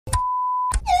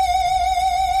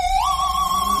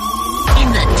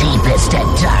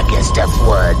forest of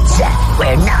woods,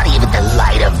 where not even the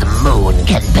light of the moon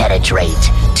can penetrate,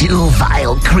 two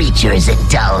vile creatures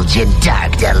indulge in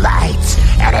dark delights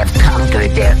and have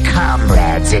conquered their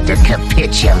comrades into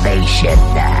capitulation.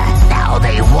 Now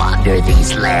they wander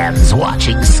these lands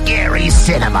watching scary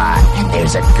cinema, and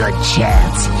there's a good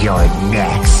chance you're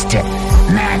next.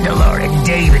 Mandalore and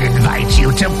David invite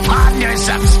you to ponder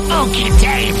some spooky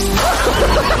tapes.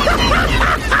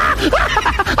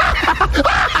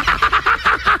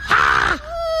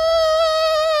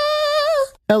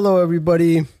 Hello,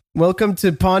 everybody. Welcome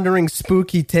to Pondering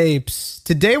Spooky Tapes.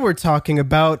 Today we're talking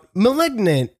about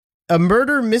Malignant, a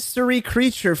murder mystery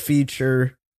creature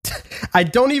feature. I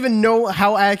don't even know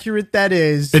how accurate that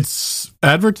is. It's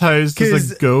advertised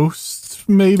as a ghost,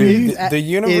 maybe? Dude, the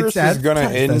universe is going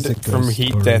to end from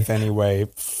heat death anyway.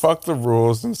 Fuck the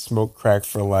rules and smoke crack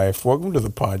for life. Welcome to the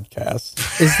podcast.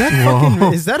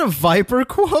 Is that a Viper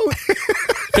quote?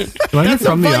 That's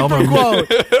from the album. Quote.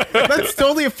 That's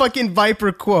totally a fucking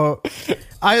Viper quote.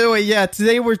 Either way, yeah,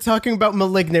 today we're talking about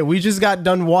Malignant. We just got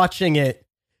done watching it.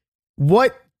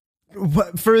 What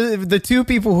for the two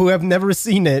people who have never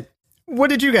seen it, what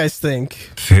did you guys think?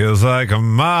 Feels like a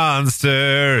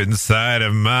monster inside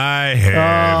of my head.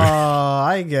 Oh,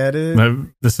 I get it.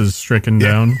 This is stricken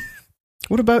down.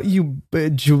 What about you,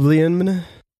 Julian?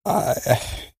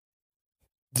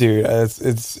 Dude,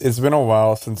 it's been a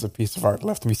while since a piece of art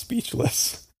left me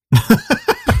speechless.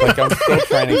 Like, I'm still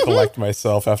trying to collect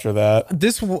myself after that.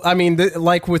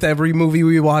 Like with every movie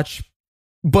we watch,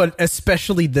 but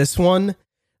especially this one,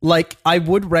 like, I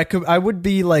would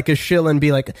be like a shill and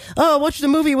be like, oh, watch the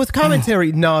movie with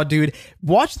commentary. No, dude,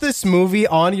 watch this movie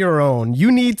on your own.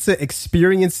 You need to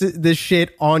experience this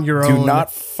shit on your own. Do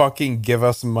not fucking give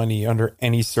us money under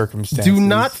any circumstances. Do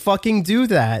not fucking do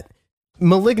that.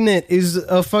 Malignant is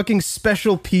a fucking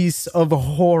special piece of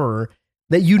horror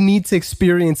that you need to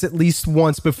experience at least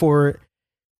once before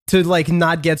to, like,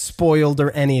 not get spoiled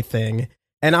or anything.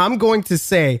 And I'm going to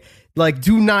say, like,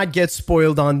 do not get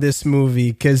spoiled on this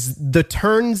movie, because the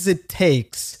turns it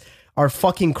takes are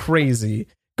fucking crazy.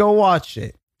 Go watch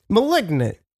it.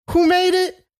 Malignant. Who made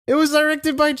it? It was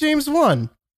directed by James Wan.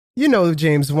 You know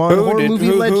James Wan, horror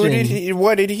movie legend.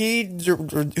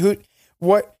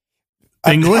 What?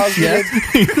 English? Yes.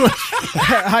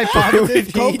 Hypothesis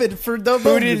COVID for the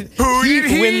Who did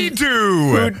he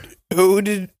do? Who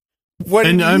did? What?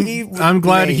 And I'm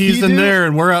glad he's in there,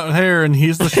 and we're out here, and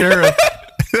he's the sheriff.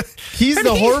 He's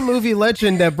the horror movie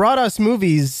legend that brought us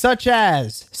movies such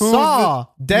as Saw,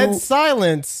 Dead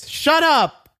Silence, Shut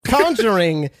Up,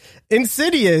 Conjuring,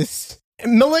 Insidious,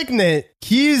 Malignant.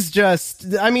 He's just,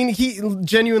 he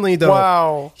genuinely, though.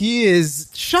 Wow. He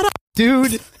is, shut up,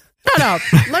 dude. Shut up.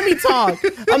 Let me talk.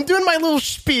 I'm doing my little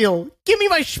spiel. Give me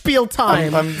my spiel time.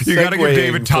 You gotta give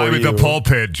David time at the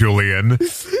pulpit, Julian.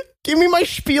 Give me my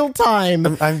spiel time.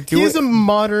 He's a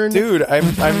modern dude.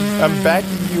 I'm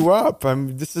backing you up.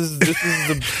 This is the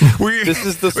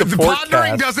support. The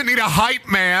Pondering cast. doesn't need a hype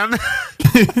man.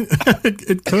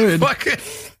 It could.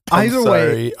 Either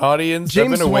way, audience,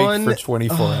 James I've been awake Wan, for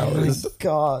 24 hours. Oh my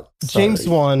god, Sorry. James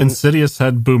Wan. Insidious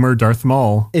had Boomer Darth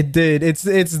Maul. It did. It's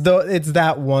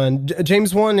that one.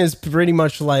 James Wan is pretty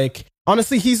much like,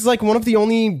 honestly, he's like one of the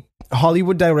only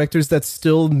Hollywood directors that's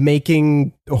still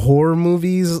making horror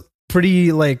movies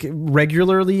pretty, like,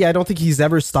 regularly. I don't think he's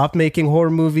ever stopped making horror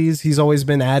movies. He's always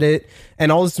been at it, and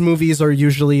all his movies are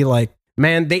usually like,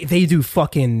 man, they do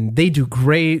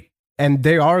great. And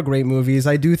they are great movies.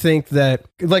 I do think that,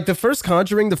 like, the first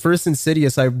Conjuring, the first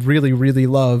Insidious, I really, really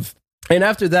love. And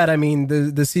after that,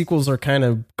 the sequels are kind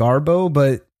of garbo,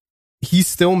 but he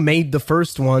still made the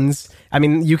first ones.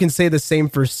 You can say the same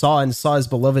for Saw, and Saw is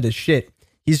beloved as shit.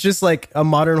 He's just like a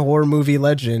modern horror movie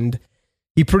legend.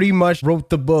 He pretty much wrote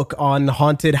the book on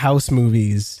haunted house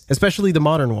movies, especially the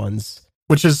modern ones.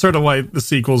 Which is sort of why the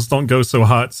sequels don't go so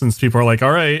hot, since people are like,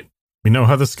 all right, we know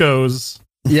how this goes.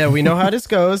 Yeah, we know how this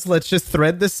goes. Let's just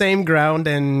thread the same ground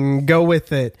and go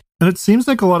with it. And it seems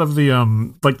like a lot of the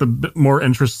the bit more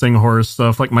interesting horror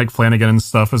stuff, like Mike Flanagan and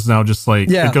stuff, is now just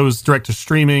like, it goes direct to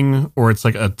streaming, or it's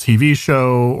like a TV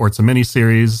show, or it's a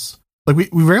miniseries. Like,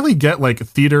 we rarely get like a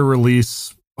theater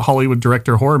release Hollywood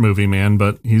director horror movie, man,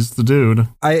 but he's the dude.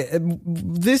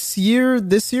 This year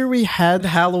we had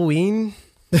Halloween.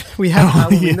 We have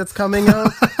Halloween that's coming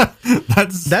up.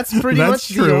 That's pretty much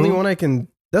true. The only one I can.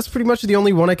 That's pretty much the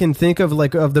only one I can think of,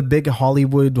 like, of the big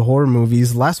Hollywood horror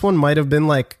movies. Last one might have been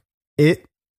like It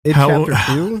Chapter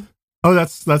 2. Oh,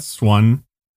 that's one.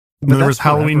 And then there was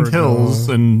Halloween Kills,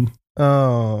 and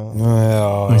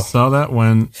I saw that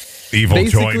one. Evil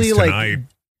Basically, joins tonight.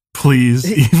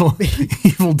 Please,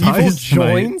 evil dies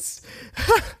joins.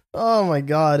 Oh my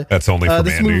god. That's only for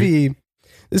Andy.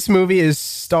 This movie is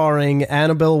starring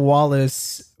Annabelle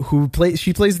Wallis,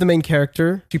 she plays the main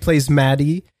character. She plays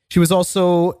Maddie. She was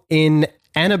also in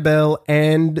Annabelle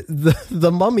and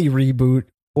the Mummy reboot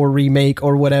or remake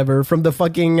or whatever from the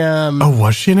fucking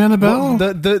was she in Annabelle?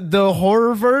 The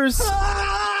horror verse.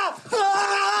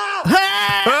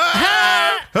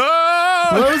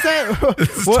 What was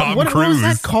that? What was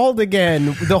that called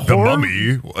again? The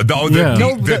Mummy.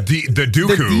 The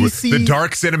Dooku. The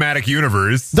Dark Cinematic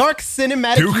Universe. Dark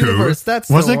Cinematic Universe. That's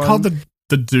wasn't it called the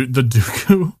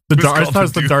Dooku? I thought it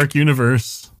was the Dark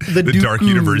Universe. The Dark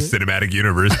Universe Cinematic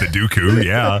Universe. The Dooku.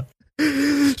 Yeah.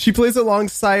 She plays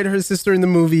alongside her sister in the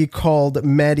movie called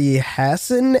Maddie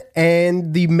Hassan,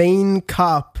 and the main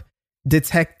cop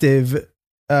detective.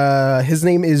 His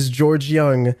name is George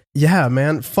Young. Yeah,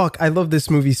 man. Fuck, I love this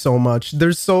movie so much.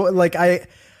 There's so like I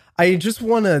just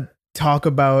want to talk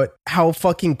about how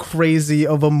fucking crazy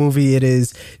of a movie it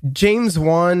is. James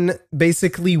Wan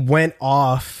basically went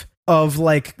off of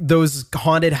like those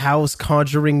haunted house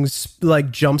conjuring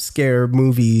like jump scare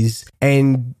movies,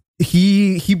 and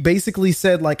he basically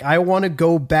said like, I want to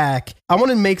go back. I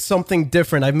want to make something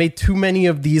different. I've made too many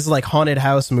of these like haunted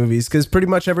house movies, because pretty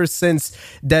much ever since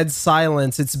Dead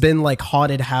Silence, it's been like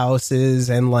haunted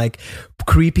houses and like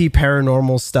creepy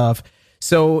paranormal stuff.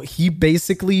 So he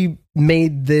basically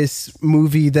made this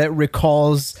movie that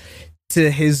recalls to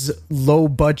his low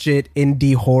budget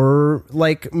indie horror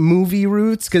like movie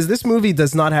roots, because this movie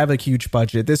does not have a huge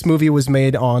budget. This movie was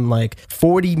made on like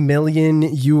 40 million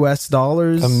US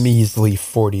dollars. A measly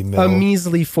 40 mil. A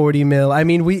measly 40 mil. I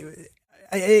mean,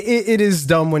 it is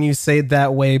dumb when you say it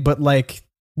that way, but like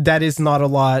that is not a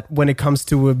lot when it comes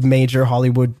to a major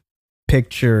Hollywood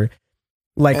picture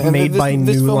like made by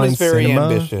New Line Cinema. This film is very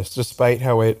ambitious, despite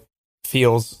how it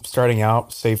feels starting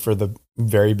out, save for the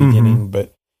very beginning,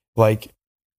 but like,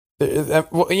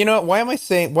 well, you know, why am I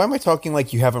talking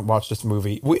like you haven't watched this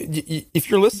movie? If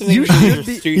you're listening, you're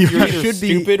either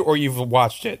stupid or you've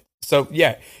watched it. So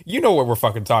yeah, you know what we're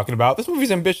fucking talking about. This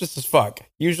movie's ambitious as fuck.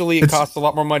 Usually it costs a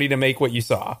lot more money to make what you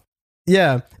saw.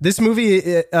 Yeah, this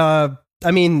movie, I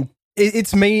mean,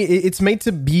 it's made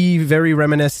to be very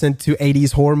reminiscent to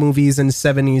 80s horror movies and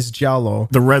 70s giallo.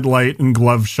 The red light and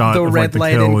glove shot. The red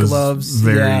light and gloves,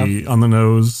 very on the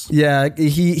nose. Yeah,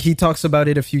 he talks about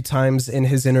it a few times in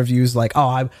his interviews. Like,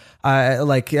 I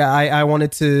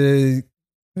wanted to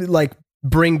like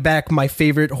bring back my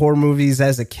favorite horror movies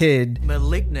as a kid.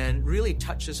 Malignant really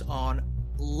touches on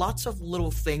lots of little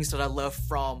things that I love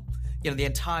from the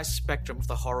entire spectrum of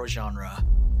the horror genre.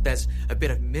 There's a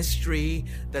bit of mystery.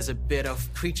 There's a bit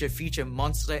of creature, feature,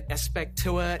 monster aspect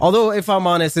to it. Although, if I'm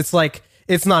honest, it's like,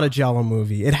 it's not a giallo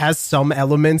movie. It has some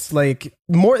elements like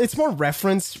it's more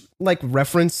reference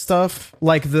stuff,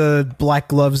 like the black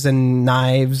gloves and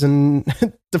knives and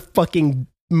the fucking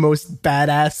most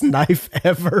badass knife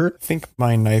ever. I think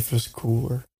my knife is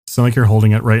cooler. Sound like you're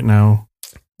holding it right now.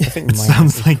 I think it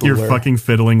sounds like you're fucking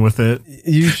fiddling with it.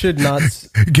 You should not.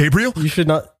 Gabriel? You should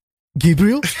not.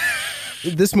 Gabriel?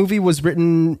 This movie was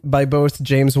written by both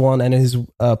James Wan and his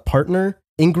partner,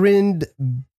 Ingrid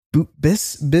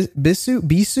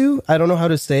Bisu. I don't know how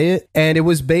to say it. And it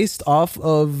was based off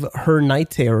of her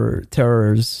night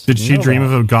terrors. Did she dream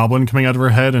of a goblin coming out of her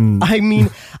head? And I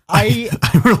mean, I'm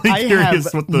really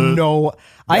curious what the...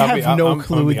 I have no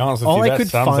clue. Be honest with you, that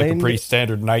sounds like a pretty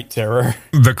standard night terror.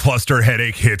 The cluster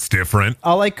headache hits different.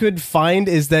 All I could find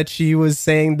is that she was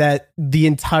saying that the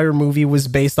entire movie was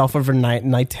based off of her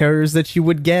night terrors that she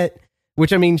would get.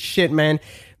 Which, I mean, shit, man.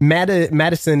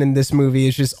 Madison in this movie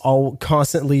is just all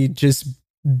constantly just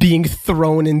being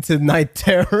thrown into night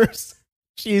terrors.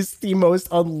 She's the most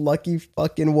unlucky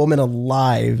fucking woman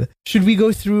alive. Should we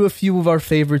go through a few of our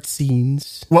favorite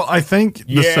scenes? Well, I think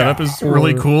the setup is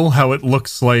really cool. How it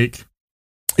looks like,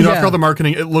 after all the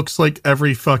marketing, it looks like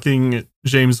every fucking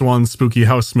James Wan spooky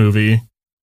house movie.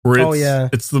 Where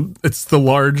it's the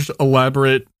large,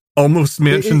 elaborate, almost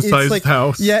mansion-sized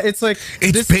house. Yeah, it's like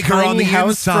it's bigger on the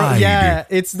inside.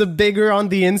 It's the bigger on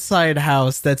the inside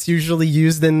house that's usually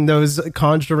used in those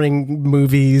Conjuring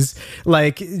movies.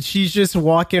 Like, she's just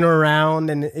walking around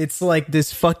and it's like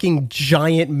this fucking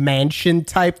giant mansion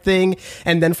type thing,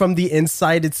 and then from the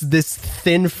inside it's this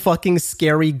thin fucking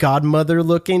scary godmother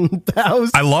looking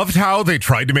house. I loved how they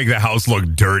tried to make the house look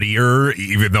dirtier,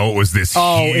 even though it was this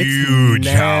huge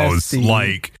house.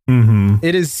 Like,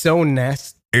 it is so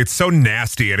nasty. It's so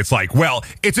nasty, and it's like, well,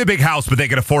 it's a big house, but they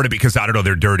can afford it because, I don't know,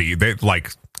 they're dirty. They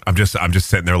like, I'm just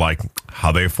sitting there like,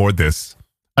 how they afford this?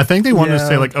 I think they wanted to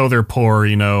say like, oh, they're poor,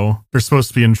 they're supposed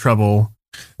to be in trouble.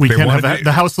 We can't have that.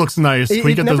 The house looks nice.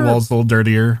 We get the walls a little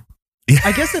dirtier.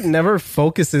 I guess it never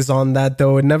focuses on that,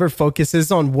 though. It never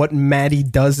focuses on what Maddie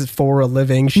does for a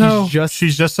living.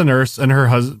 She's just a nurse, and her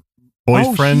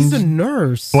boyfriend. Oh, she's a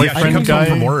nurse. Boyfriend she comes home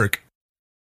from work.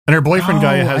 And her boyfriend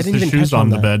guy has his shoes on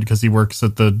the bed because he works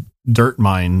at the dirt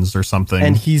mines or something.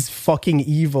 And he's fucking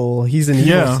evil. He's an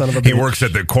evil son of a bitch. He works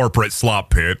at the corporate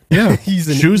slop pit. Yeah. He's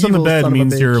an shoes on the bed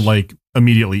means you're like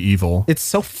immediately evil. It's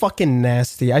so fucking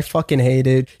nasty. I fucking hate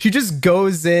it. She just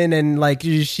goes in and like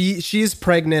she is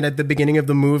pregnant at the beginning of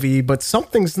the movie, but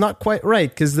something's not quite right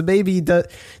because the baby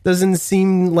doesn't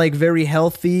seem like very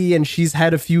healthy, and she's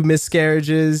had a few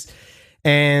miscarriages.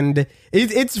 And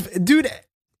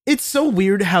it's so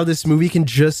weird how this movie can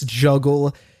just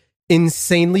juggle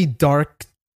insanely dark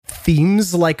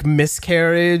themes like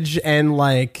miscarriage and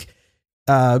like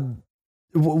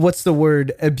what's the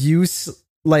word, abuse,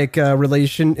 like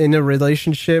in a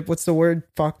relationship. What's the word?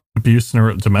 Fuck. Abuse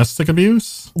and domestic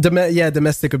abuse.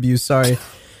 Domestic abuse. Sorry,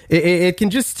 it can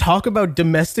just talk about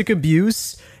domestic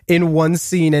abuse in one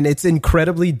scene, and it's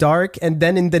incredibly dark, and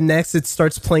then in the next, it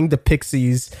starts playing the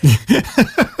Pixies.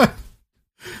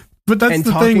 But that's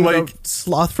the thing, like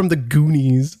Sloth from the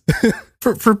Goonies.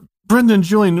 for Brendan,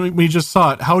 Julian, we just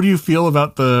saw it. How do you feel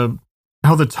about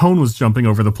how the tone was jumping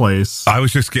over the place? It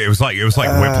was like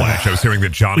Whiplash. I was hearing the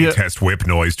Johnny Test whip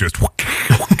noise just.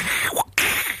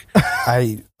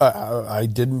 I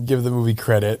didn't give the movie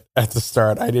credit at the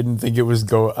start. I didn't think it was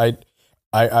I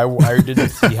didn't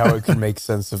see how it could make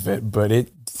sense of it, but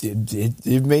it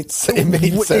made sense.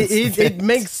 It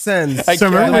makes sense. I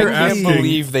can't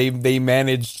believe they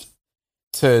managed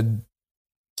to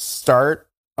start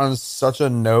on such a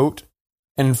note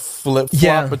and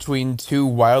flip-flop between two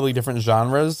wildly different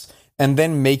genres and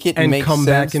then make it make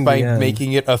sense by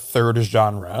making it a third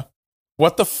genre.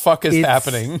 What the fuck is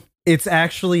happening? It's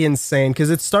actually insane because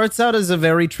it starts out as a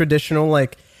very traditional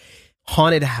like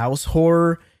haunted house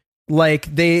horror. Like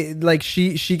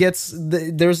she gets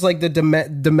there's like the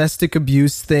domestic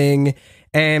abuse thing,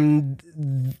 and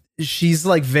she's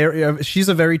like she's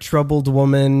a very troubled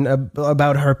woman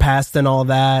about her past and all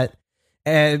that,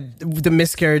 and the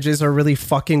miscarriages are really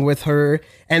fucking with her.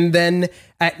 And then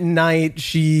at night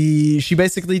she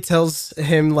basically tells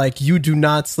him like, you do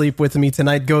not sleep with me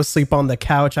tonight, go sleep on the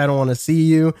couch, I don't want to see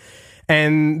you.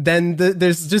 And then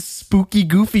there's just spooky,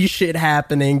 goofy shit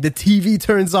happening. The TV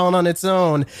turns on its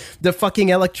own. The fucking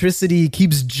electricity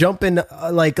keeps jumping,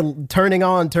 like turning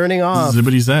on, turning off.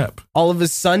 Zippity zap. All of a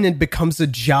sudden, it becomes a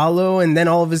giallo, and then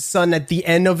all of a sudden, at the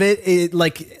end of it,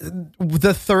 like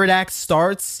the third act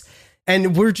starts,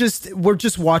 and we're just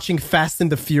watching Fast and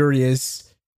the Furious.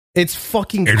 It's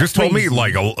fucking crazy. It just told me,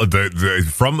 like,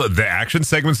 from the action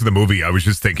segments of the movie, I was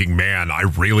just thinking, man, I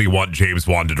really want James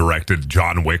Wan to direct a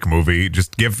John Wick movie.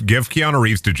 Just give Keanu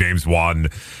Reeves to James Wan.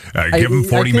 Give him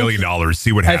 $40 million.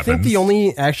 See what happens. I think the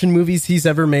only action movies he's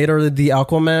ever made are the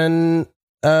Aquaman.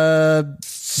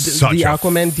 Such the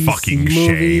Aquaman a DC fucking movie.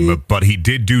 Shame, but he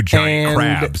did do Giant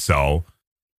Crab, so.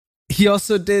 He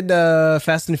also did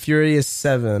Fast and Furious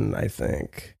 7, I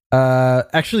think.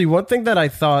 Actually, one thing that I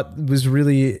thought was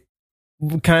really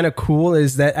kind of cool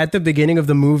is that at the beginning of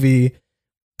the movie,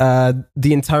 the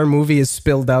entire movie is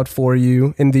spelled out for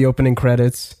you in the opening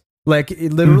credits. Like,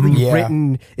 it literally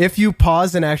written. If you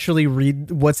pause and actually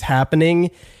read what's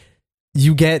happening,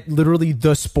 you get literally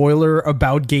the spoiler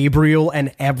about Gabriel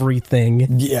and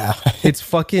everything. Yeah. It's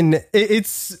fucking...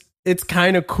 It's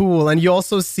kind of cool. And you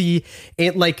also see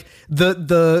it, like,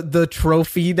 the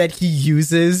trophy that he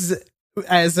uses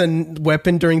as a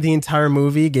weapon during the entire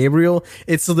movie, Gabriel,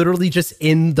 it's literally just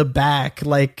in the back,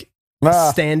 like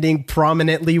standing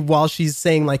prominently while she's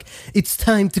saying like, it's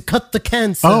time to cut the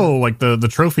cancer. Oh, like the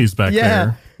trophies back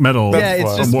there. Metal. Yeah,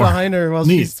 it's just behind her while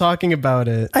she's talking about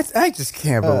it. I just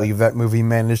can't believe that movie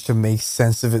managed to make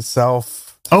sense of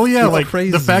itself. Oh yeah, it's like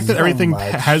crazy. The fact that everything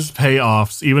has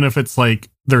payoffs, even if it's like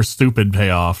they're stupid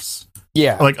payoffs.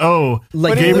 Yeah. Like,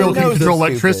 like Gabriel can control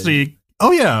electricity. Stupid.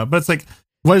 Oh yeah, but it's like,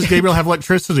 why does Gabriel have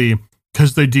electricity?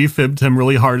 Because they defibbed him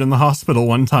really hard in the hospital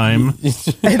one time.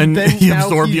 and he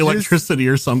absorbed the electricity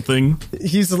or something.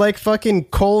 He's like fucking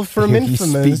Cole from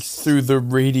Infamous. He speaks through the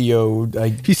radio,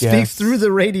 He speaks through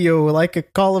the radio like a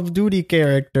Call of Duty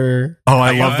character. Oh,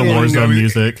 I love the Warzone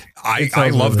music.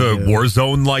 I love the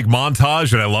Warzone like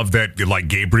montage, and I love that like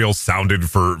Gabriel sounded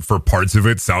for parts of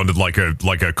it sounded like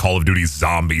a Call of Duty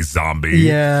zombie.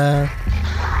 Yeah.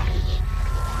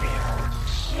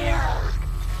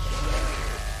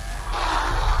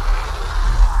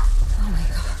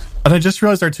 And I just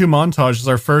realized our two montages.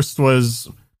 Our first was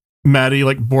Maddie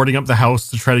like boarding up the house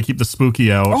to try to keep the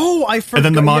spooky out. Oh, I forgot. And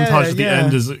then the montage at the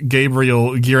end is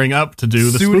Gabriel gearing up to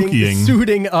do the spookying.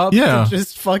 Suiting up to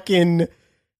just fucking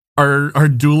are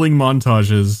dueling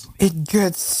montages. It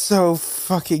gets so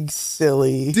fucking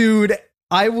silly. Dude,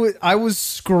 I was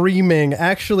screaming.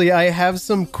 Actually, I have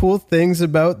some cool things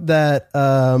about that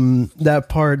that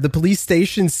part. The police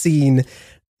station scene,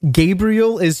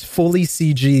 Gabriel is fully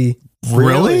CG.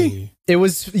 Really? It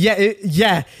was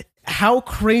yeah. How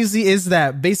crazy is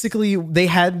that? Basically, they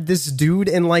had this dude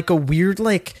in like a weird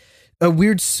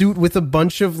suit with a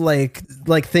bunch of like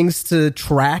things to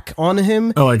track on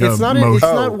him. Oh, like it's not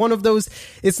one of those.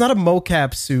 It's not a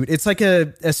mocap suit. It's like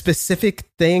a specific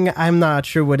thing. I'm not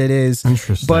sure what it is.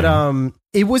 Interesting. But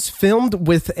it was filmed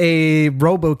with a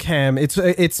RoboCam.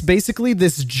 It's basically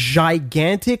this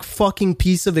gigantic fucking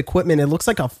piece of equipment. It looks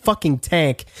like a fucking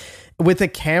tank with a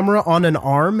camera on an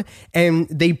arm, and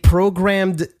they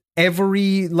programmed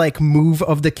every like move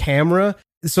of the camera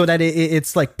so that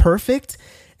it's like perfect.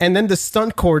 And then the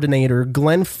stunt coordinator,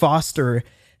 Glenn Foster,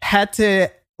 had to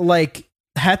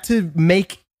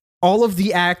make all of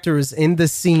the actors in the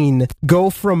scene go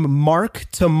from mark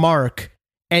to mark.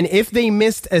 And if they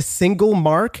missed a single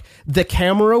mark, the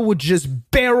camera would just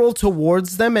barrel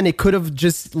towards them, and it could have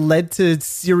just led to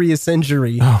serious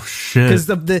injury. Oh shit!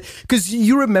 Because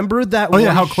you remember that? Oh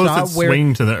yeah, how close it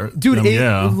swing to the dude.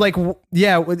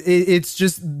 Yeah, it's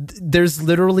just there's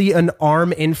literally an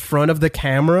arm in front of the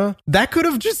camera that could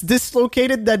have just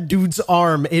dislocated that dude's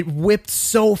arm. It whipped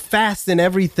so fast and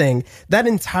everything. That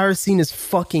entire scene is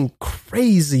fucking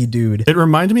crazy, dude. It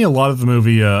reminded me a lot of the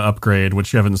movie Upgrade,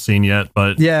 which you haven't seen yet,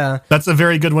 but. Yeah. That's a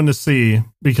very good one to see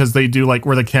because they do like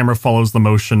where the camera follows the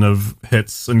motion of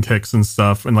hits and kicks and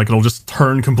stuff, and like it'll just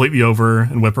turn completely over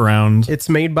and whip around. It's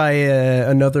made by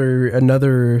another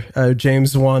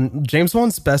James Wan. James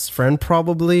Wan's best friend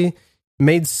probably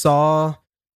made Saw,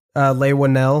 Leigh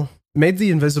Whannell, made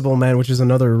The Invisible Man, which is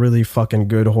another really fucking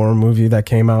good horror movie that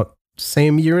came out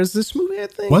same year as this movie, I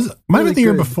think. Was it? Might have been the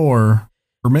year before.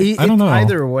 Or maybe, I don't know.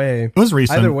 Either way. It was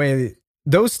recent. Either way.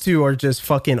 Those two are just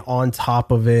fucking on top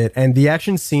of it. And the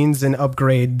action scenes in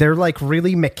Upgrade, they're like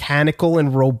really mechanical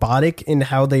and robotic in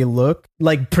how they look.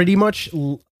 Like pretty much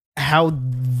how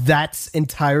that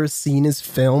entire scene is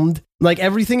filmed. Like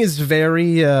everything is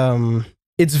very,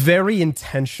 it's very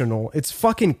intentional. It's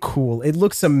fucking cool. It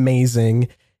looks amazing.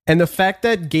 And the fact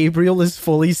that Gabriel is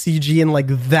fully CG in like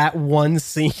that one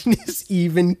scene is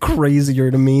even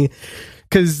crazier to me.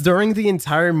 Because during the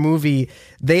entire movie,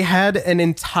 they had an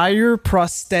entire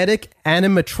prosthetic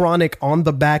animatronic on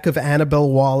the back of Annabelle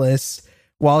Wallis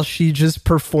while she just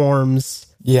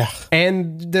performs. Yeah.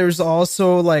 And there's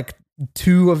also like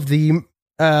two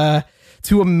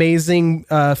amazing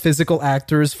physical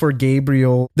actors for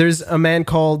Gabriel. There's a man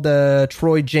called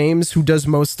Troy James who does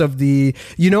most of the,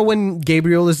 when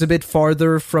Gabriel is a bit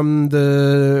farther from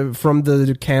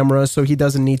the camera, so he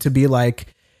doesn't need to be like,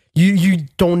 You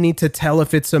don't need to tell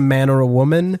if it's a man or a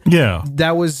woman. Yeah.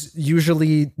 That was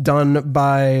usually done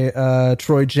by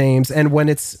Troy James. And when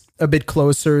it's a bit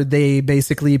closer, they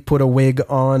basically put a wig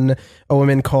on a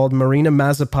woman called Marina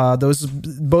Mazeppa.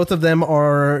 Both of them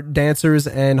are dancers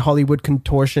and Hollywood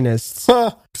contortionists.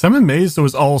 So I'm amazed it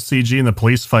was all CG in the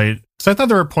police fight. So I thought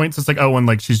there were points it's like, oh, when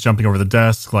like she's jumping over the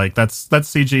desk, like that's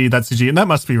CG, and that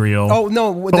must be real. Oh,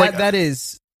 no, that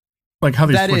is... Like how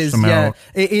they switched them out.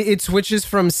 It switches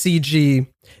from CG.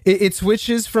 It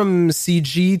switches from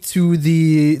CG to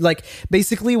the, like,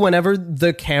 basically whenever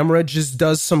the camera just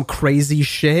does some crazy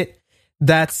shit,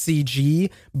 that's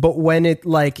CG. But when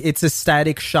it's a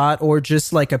static shot or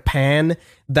just like a pan,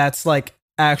 that's like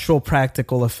actual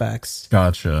practical effects.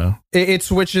 Gotcha. It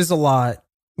switches a lot,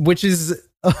 which is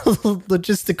a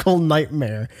logistical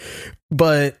nightmare.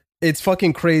 But it's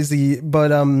fucking crazy. But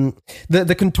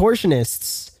the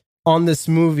contortionists on this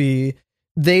movie,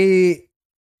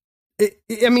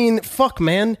 fuck,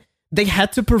 man. They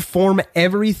had to perform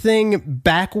everything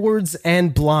backwards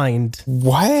and blind.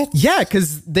 What? Yeah,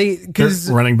 because they're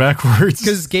running backwards.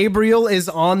 Because Gabriel is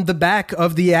on the back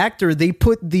of the actor. They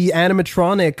put the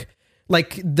animatronic,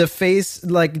 like the face,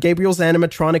 like Gabriel's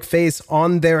animatronic face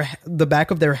on the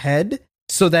back of their head,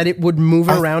 so that it would move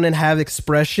around and have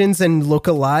expressions and look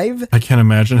alive. I can't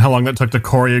imagine how long that took to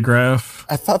choreograph.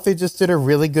 I thought they just did a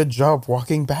really good job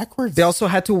walking backwards. They also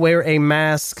had to wear a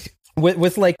mask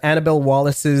with like Annabelle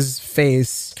Wallis's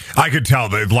face. I could tell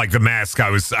that, like the mask.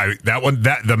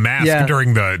 The mask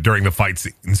during the fight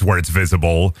scenes where it's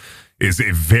visible is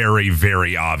very,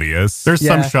 very obvious. There's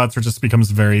some shots where it just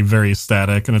becomes very, very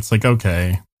static, and it's like,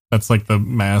 okay. That's like the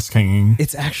mask hanging.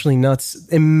 It's actually nuts.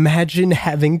 Imagine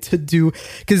having to do,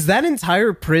 because that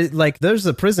entire there's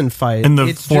a prison fight in the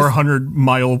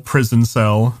 400-mile prison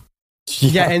cell.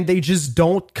 Yeah, and they just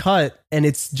don't cut, and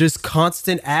it's just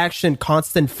constant action,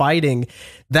 constant fighting.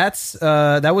 That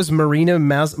was Marina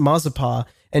Mazeppa,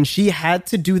 and she had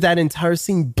to do that entire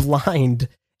scene blind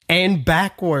and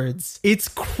backwards. It's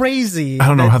crazy. I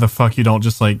don't know how the fuck you don't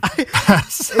just like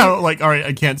pass out, like, all right,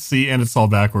 I can't see, and it's all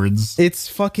backwards. It's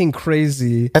fucking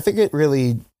crazy. I think it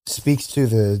really speaks to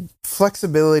the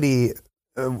flexibility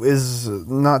is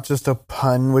not just a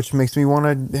pun, which makes me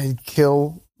want to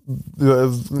kill in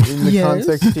the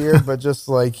context here, but just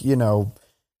like, you know,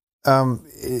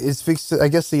 it speaks to, I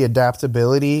guess, the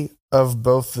adaptability of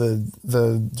both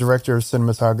the director of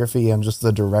cinematography and just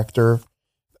the director.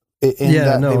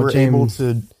 They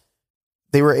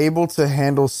were able to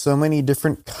handle so many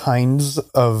different kinds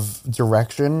of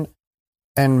direction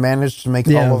and managed to make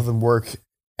all of them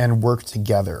work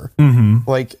together. Mm-hmm.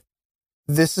 Like,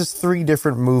 this is 3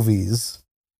 different movies,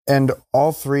 and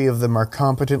all 3 of them are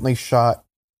competently shot,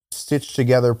 stitched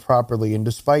together properly, and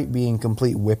despite being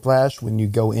complete whiplash when you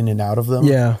go in and out of them,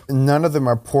 none of them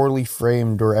are poorly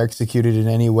framed or executed in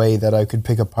any way that I could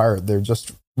pick apart. They're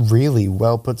just really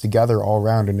well put together all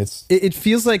around, and it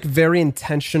feels like very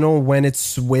intentional when it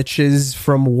switches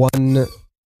from one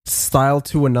style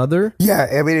to another. Yeah,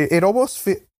 I mean, it almost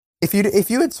if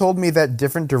you had told me that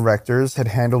different directors had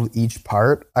handled each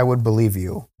part, I would believe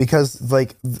you, because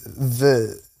like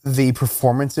the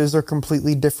performances are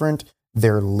completely different.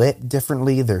 They're lit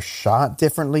differently. They're shot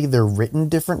differently. They're written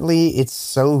differently. It's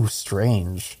so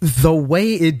strange. The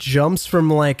way it jumps from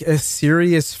like a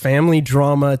serious family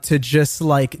drama to just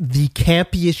like the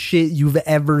campiest shit you've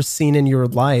ever seen in your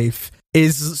life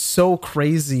is so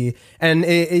crazy. And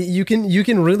you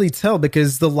can really tell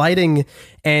because the lighting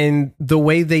and the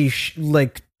way they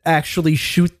actually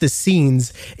shoot the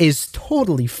scenes is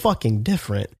totally fucking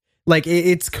different. Like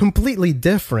it's completely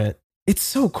different. It's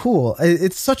so cool.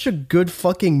 It's such a good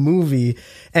fucking movie,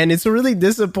 and it's really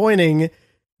disappointing,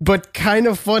 but kind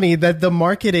of funny that the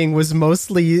marketing was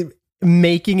mostly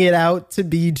making it out to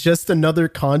be just another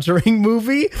Conjuring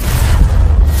movie.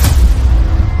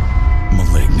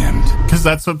 Malignant. Because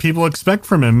that's what people expect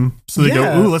from him. So they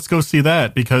go, ooh, let's go see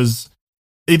that, because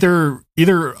either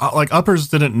like uppers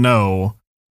didn't know,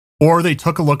 or they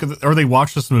took a look at or they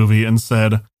watched this movie and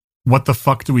said, what the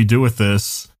fuck do we do with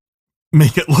this?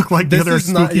 Make it look like the other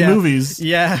spooky movies.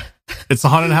 Yeah. It's a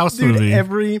haunted house movie.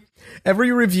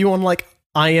 Every review on like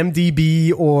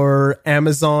IMDb or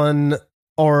Amazon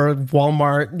or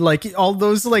Walmart, like all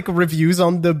those like reviews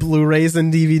on the Blu-rays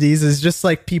and DVDs is just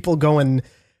like people going,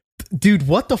 dude,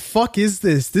 what the fuck is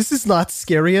this? This is not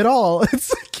scary at all.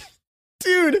 It's like,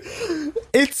 dude,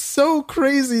 it's so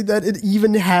crazy that it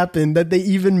even happened, that they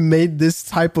even made this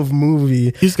type of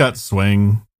movie. He's got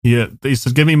swing. Yeah, they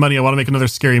said, give me money, I want to make another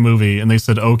scary movie. And they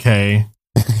said, okay.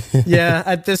 Yeah,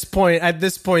 at this point,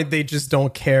 they just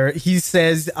don't care. He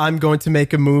says, I'm going to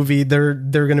make a movie. They're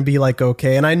going to be like,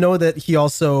 okay. And I know that he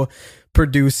also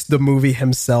produced the movie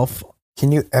himself.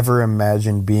 Can you ever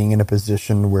imagine being in a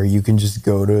position where you can just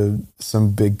go to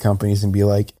some big companies and be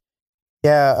like,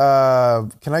 yeah,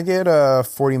 can I get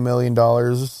 $40 million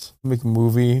to make a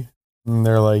movie? And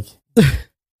they're like,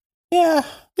 yeah,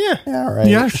 all right.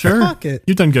 Yeah, sure. Fuck it.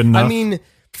 You've done good enough. I mean,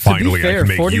 finally, I can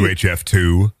make UHF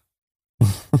 2.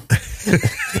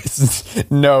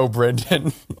 No,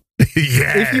 Brendan.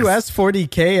 Yes. If you ask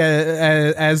 40K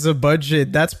as a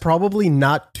budget, that's probably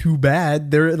not too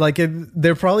bad.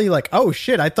 They're probably like, oh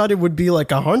shit, I thought it would be like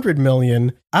 100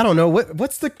 million. I don't know.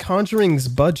 What's the Conjuring's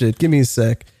budget? Give me a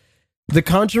sec. The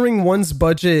Conjuring 1's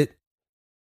budget,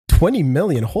 20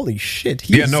 million. Holy shit.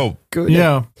 He's good.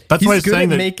 Yeah. That's why I was saying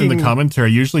that in the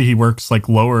commentary, usually he works like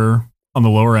on the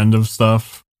lower end of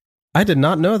stuff. I did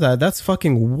not know that. That's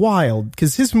fucking wild.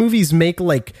 Because his movies make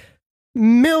like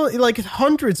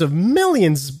hundreds of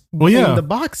millions in the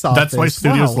box office. That's why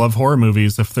studios love horror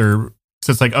movies. So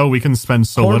it's like, oh, we can spend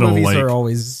so little.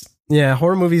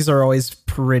 Horror movies are always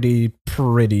pretty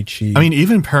cheap. I mean,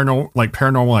 even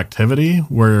Paranormal Activity,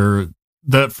 where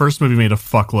the first movie made a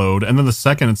fuckload, and then the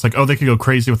second, it's like, oh, they could go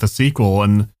crazy with the sequel,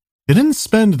 and they didn't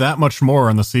spend that much more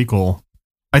on the sequel.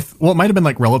 It might have been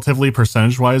like relatively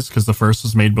percentage wise, because the first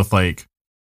was made with like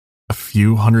a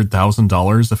few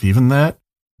 $100,000, if even that.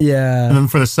 Yeah. And then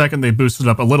for the second, they boosted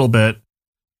up a little bit.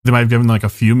 They might have given like a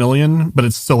few million, but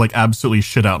it's still like absolutely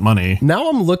shit out money. Now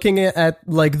I'm looking at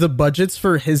like the budgets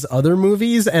for his other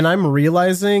movies, and I'm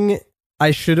realizing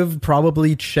I should have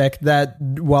probably checked that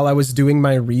while I was doing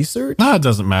my research. Nah, it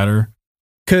doesn't matter.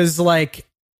 Because like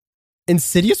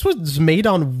Insidious was made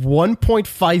on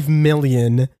 1.5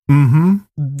 million. Mm-hmm.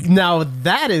 Now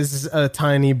that is a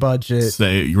tiny budget.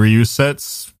 Say reuse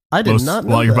sets. I did not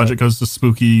know while your that. budget goes to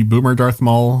spooky boomer Darth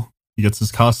Maul. He gets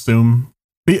his costume.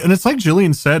 And it's like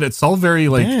Jillian said, it's all very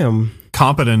like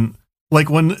competent. Like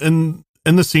when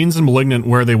in the scenes in Malignant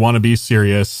where they want to be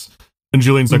serious, and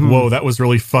Julian's like, whoa, that was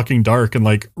really fucking dark and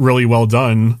like really well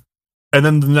done. And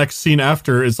then the next scene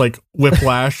after is like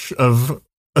whiplash of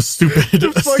a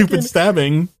stupid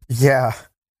stabbing. Yeah.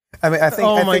 I mean, I think.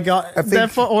 Oh my god!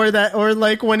 Or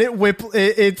like when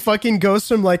it fucking goes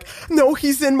from like, no,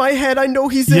 he's in my head. I know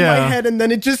he's in my head, and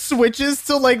then it just switches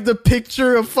to like the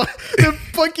picture of the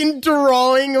fucking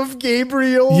drawing of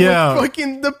Gabriel. Yeah, with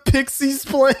fucking the pixies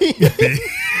playing.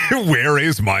 Where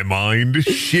is my mind?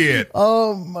 Shit.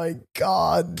 Oh my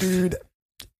god, dude!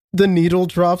 The needle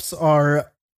drops are.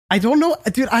 I don't know,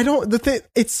 dude.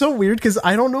 It's so weird because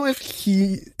I don't know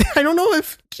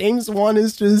if James Wan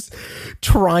is just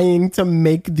trying to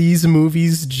make these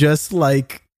movies just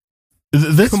like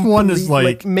this one is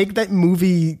like make that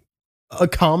movie a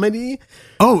comedy.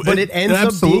 Oh, but it ends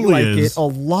up being like it a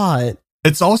lot.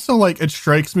 It's also like it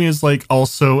strikes me as like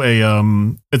also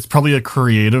a it's probably a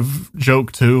creative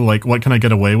joke too. Like, what can I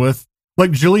get away with?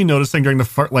 Like Julie noticing during the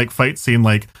fight scene,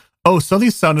 like, oh, some of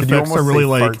these sound effects are really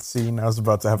like fart scene. I was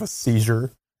about to have a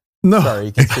seizure. No,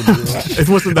 sorry, continue. It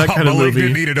wasn't that kind of movie.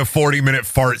 Malignant needed a 40-minute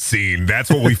fart scene. That's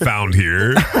what we found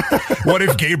here. What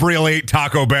if Gabriel ate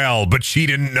Taco Bell, but she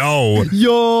didn't know?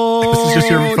 Yo, this is just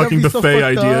your fucking buffet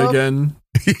idea again.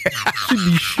 Should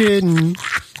be shitting.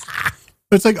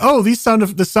 It's like, oh, the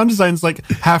sound design's like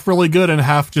half really good and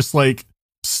half just like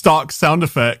stock sound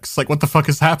effects. Like, what the fuck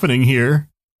is happening here?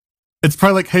 It's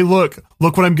probably like, hey, look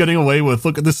what I'm getting away with.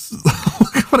 Look at this.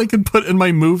 Look what I can put in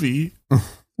my movie.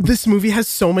 This movie has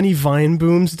so many Vine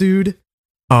booms, dude.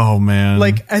 Oh man!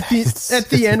 Like at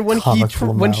the end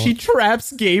when she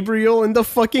traps Gabriel in the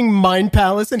fucking mind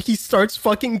palace and he starts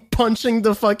fucking punching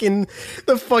the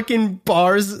fucking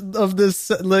bars of this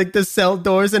like the cell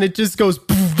doors and it just goes.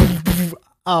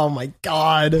 Oh my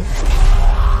god!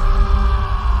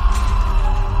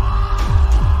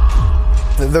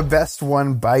 The best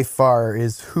one by far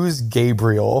is who's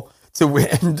Gabriel. To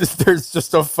win, there's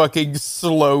just a fucking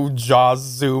slow jaw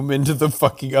zoom into the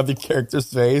fucking other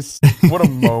character's face. What a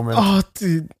moment! Oh,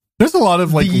 dude. There's a lot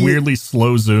of like weirdly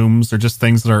slow zooms or just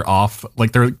things that are off.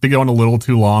 Like they go on a little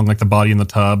too long, like the body in the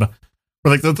tub.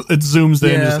 Or like it zooms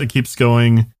in, it keeps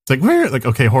going. It's like where, like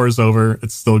okay, horror's over.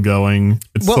 It's still going.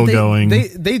 It's still going.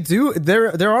 They do.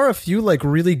 There are a few like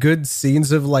really good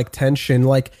scenes of like tension,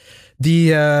 like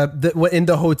the in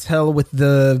the hotel with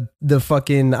the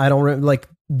fucking like.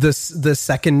 The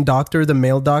second doctor, the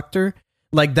male doctor,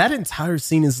 like that entire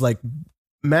scene is like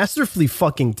masterfully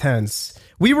fucking tense.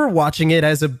 We were watching it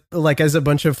as a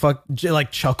bunch of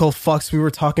chuckle fucks. We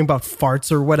were talking about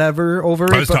farts or whatever over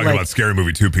it. I was talking about Scary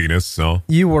Movie 2 Penis, so.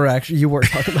 You were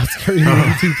talking about Scary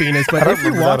Movie 2 Penis, but if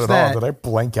you watch that... Did I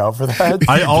blank out for that?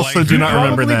 I also do not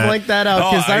remember that. Blank that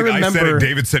out, because I remember... I said it,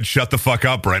 David said, shut the fuck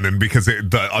up, Brendan, because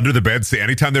the under the bed scene,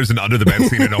 anytime there's an under the bed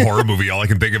scene in a horror movie, all I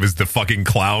can think of is the fucking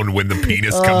clown when the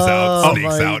penis comes out,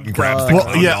 sneaks out, and grabs the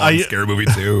clown doll in Scary Movie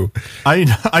 2. I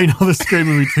know the Scary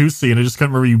Movie 2 scene, I just can't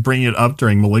remember you bringing it up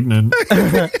during Malignant.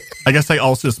 I guess I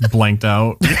also just blanked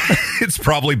out. It's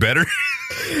probably better.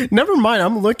 Never mind.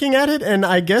 I'm looking at it, and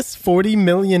I guess 40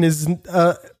 million is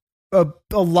a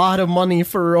lot of money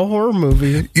for a horror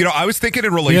movie. You know, I was thinking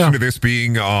in relation to this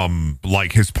being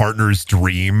like his partner's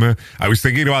dream. I was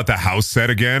thinking about the house set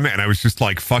again, and I was just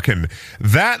like, fucking,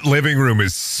 that living room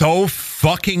is so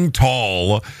fucking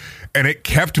tall. And it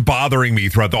kept bothering me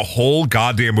throughout the whole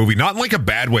goddamn movie. Not in like a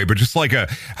bad way, but just like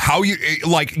how you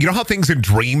know how things in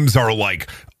dreams are like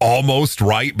almost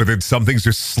right, but then something's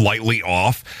just slightly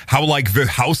off. How like the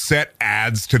house set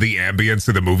adds to the ambience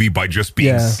of the movie by just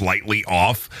being slightly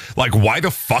off. Like, why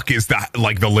the fuck is that,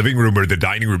 like the living room or the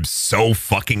dining room so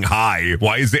fucking high?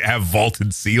 Why does it have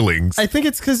vaulted ceilings? I think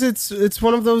it's because it's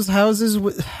one of those houses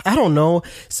with, I don't know.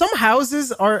 Some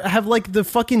houses have like the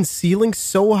fucking ceiling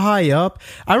so high up.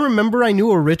 I remember I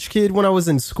knew a rich kid when I was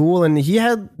in school, and he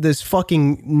had this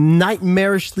fucking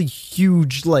nightmarishly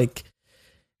huge like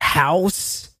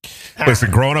house.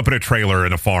 Listen, growing up in a trailer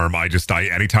in a farm, I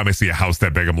anytime I see a house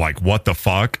that big, I'm like, what the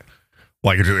fuck?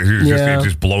 Like it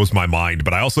just blows my mind.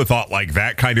 But I also thought like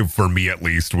that kind of, for me at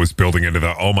least, was building into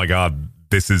the, oh my god,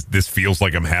 this feels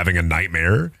like I'm having a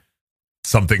nightmare.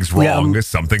 Something's wrong.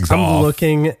 Something's off.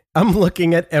 I'm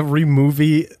looking at every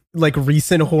movie, like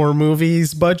recent horror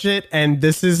movies budget, and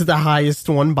this is the highest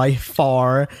one by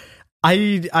far.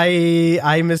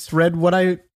 I misread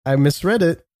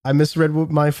it. I misread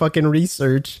my fucking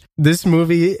research. This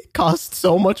movie cost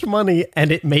so much money,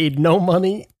 and it made no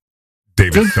money.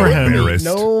 David's so embarrassed.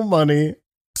 No money.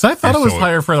 So I thought it was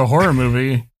higher for the horror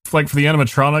movie, like for the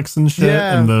animatronics and shit,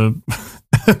 and the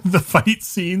the fight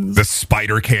scenes. The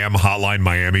Spider Cam Hotline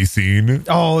Miami scene.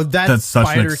 Oh, that's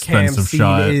Spider Cam scene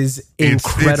shot. Is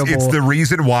incredible. It's the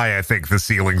reason why I think the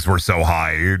ceilings were so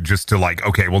high, just to like,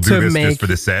 okay, we'll do this just for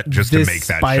the set, just to make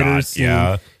that shot. Scene.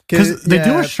 Yeah. Because they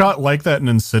do a shot like that in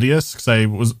Insidious, because I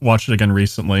watched it again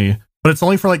recently, but it's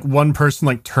only for like one person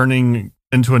like turning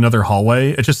into another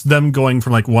hallway. It's just them going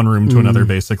from like one room to another,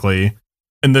 basically.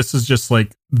 And this is just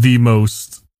like the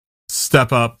most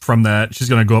step up from that. She's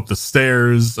gonna go up the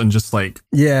stairs and just like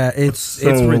it's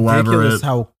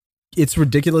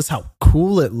ridiculous how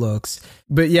cool it looks.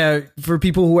 But yeah, for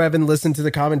people who haven't listened to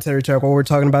the commentary track, what we're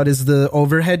talking about is the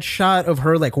overhead shot of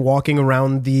her like walking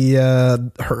around the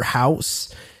her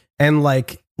house. And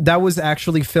like that was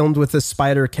actually filmed with a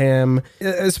Spider Cam.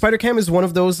 A Spider Cam is one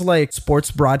of those like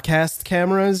sports broadcast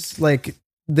cameras, like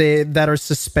that are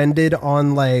suspended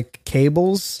on like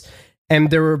cables,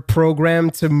 and they're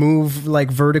programmed to move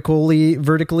like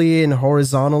vertically and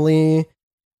horizontally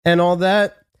and all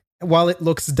that while it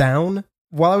looks down.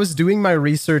 While I was doing my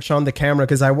research on the camera,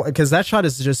 because that shot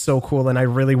is just so cool, and I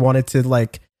really wanted to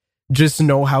like just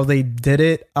know how they did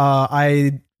it.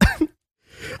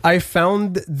 I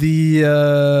found the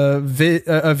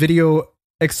a video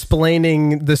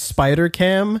explaining the Spider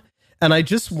Cam, and I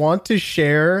just want to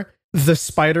share the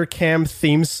Spider Cam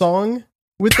theme song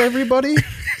with everybody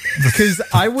because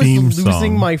I was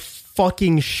losing my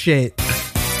fucking shit.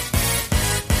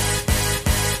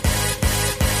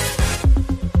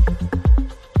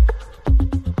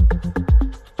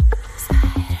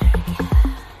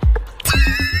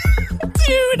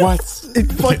 Dude, what? It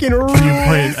fucking rules. Can you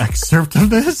play an excerpt of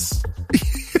this?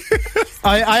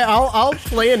 I'll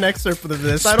play an excerpt of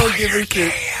this. I don't give a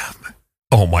shit.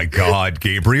 Oh my god,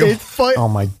 Gabriel. Oh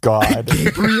my god.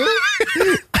 Gabriel?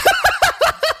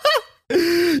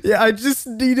 Yeah, I just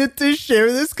needed to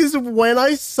share this because when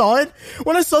I saw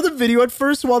the video at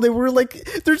first, while they were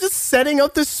like, they're just setting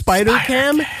up the Spider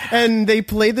Cam and they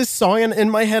play this song, and in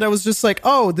my head I was just like,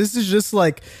 oh, this is just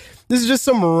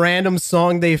some random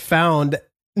song they found.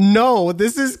 No,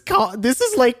 this is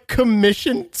like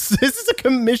commissioned. This is a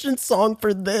commissioned song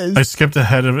for this. I skipped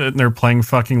ahead of it, and they're playing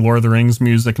fucking Lord of the Rings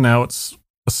music now. It's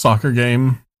a soccer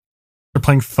game. They're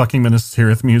playing fucking Minas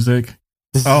Tirith music.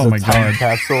 Oh my god,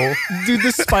 capsule. Dude,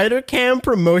 the Spider Cam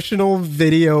promotional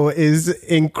video is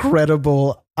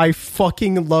incredible. I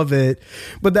fucking love it.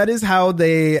 But that is how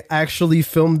they actually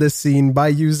filmed this scene, by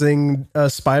using a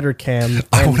Spider Cam.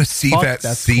 I want to see that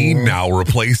scene now.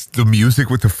 Replace the music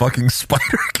with the fucking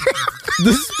Spider Cam.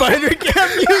 The Spider Cam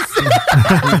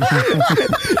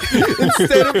music.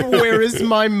 Instead of Where Is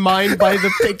My Mind by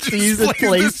the Pixies, it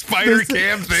plays the Spider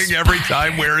Cam thing every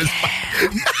time. Where is my...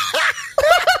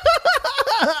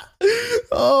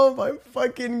 Oh my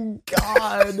fucking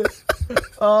god.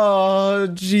 Oh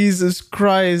Jesus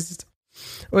Christ.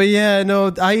 Well, yeah,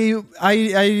 no, I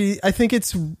think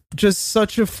it's just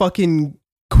such a fucking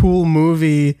cool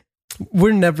movie.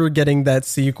 We're never getting that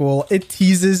sequel. It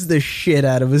teases the shit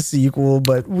out of a sequel,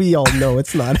 but we all know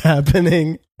it's not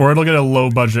happening. Or it'll get a low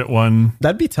budget one.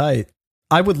 That'd be tight.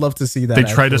 I would love to see that. They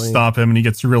try to stop him, and he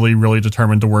gets really, really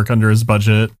determined to work under his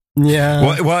budget.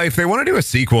 Yeah. Well, if they want to do a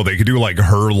sequel, they could do like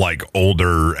her like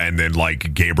older, and then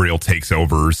like Gabriel takes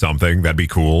over or something. That'd be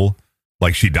cool.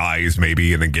 Like she dies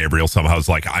maybe, and then Gabriel somehow's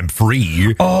like, I'm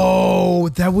free. Oh,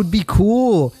 that would be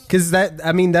cool. Because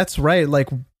that's right. Like,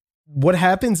 what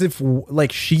happens if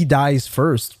like she dies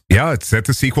first? Yeah, it's set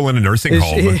the sequel in a nursing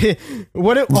home.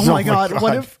 What if? Oh my god!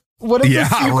 What if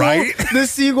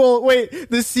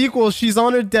the sequel, she's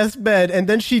on her deathbed and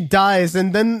then she dies,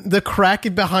 and then the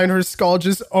crack behind her skull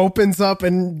just opens up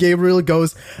and Gabriel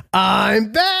goes,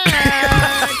 I'm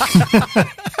back!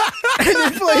 And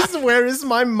it plays Where Is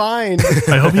My Mind?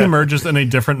 I hope he emerges in a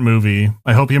different movie.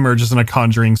 I hope he emerges in a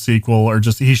Conjuring sequel, or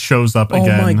just he shows up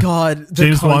again. Oh my god.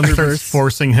 James Wan starts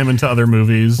forcing him into other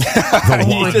movies. He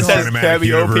just has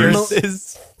cameo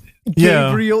appearances.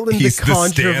 Gabriel in He's the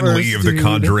Conjureverse, the Stan Lee of the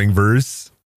Conjuring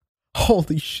verse.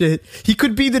 Holy shit. He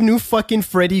could be the new fucking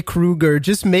Freddy Krueger.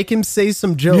 Just make him say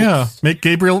some jokes. Yeah, make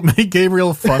Gabriel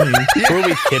funny. Who are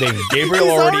we kidding? Gabriel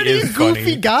already is a goofy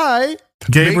funny. Guy.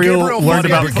 Gabriel learned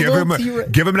about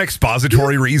give him an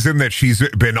expository reason that she's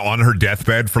been on her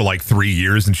deathbed for like 3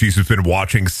 years, and she's just been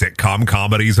watching sitcom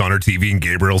comedies on her TV, and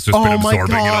Gabriel's just been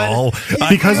absorbing it all.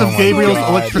 Because of Gabriel's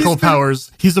electrical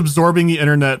powers, he's absorbing the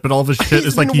internet, but all of his shit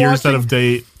is like years out of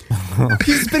date.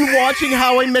 He's been watching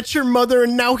How I Met Your Mother,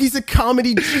 and now he's a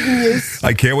comedy genius.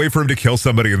 I can't wait for him to kill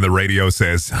somebody, and the radio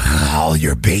says, all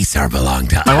your base are belong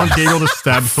to us. I want Gabriel to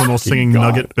stab someone while singing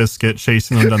Nugget Biscuit,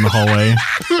 chasing them down the hallway.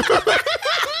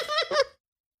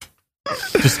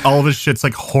 Just all of his shit's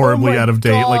like horribly out of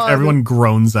date. Like everyone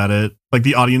groans at it. Like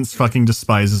the audience fucking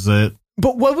despises it.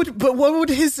 But what would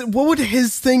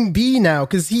his thing be now?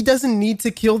 Because he doesn't need to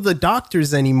kill the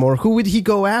doctors anymore. Who would he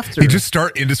go after? He'd just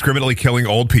start indiscriminately killing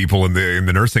old people in the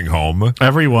nursing home.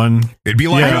 Everyone. It'd be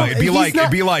like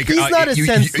he's not a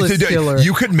senseless killer.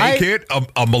 You could make it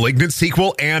a Malignant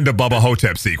sequel and a Bubba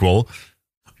Hotep sequel.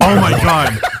 Oh my god.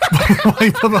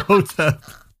 Bubba Hotep.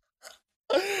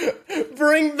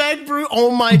 Bring back Bruce. Oh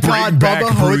my god. Bubba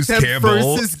Hotep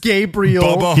versus Gabriel.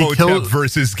 Bubba Hotep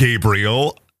versus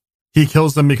Gabriel. He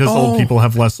kills them because old people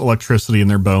have less electricity in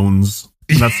their bones.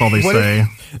 That's all they say.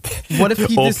 What if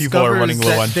he old people are running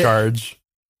low on charge?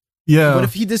 Yeah. What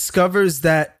if he discovers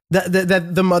that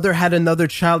the mother had another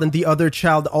child and the other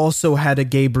child also had a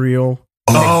Gabriel?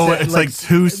 It's like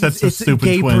two sets of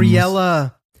stupid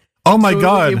Gabriella. twins. Oh my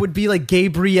god. It would be like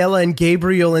Gabriella and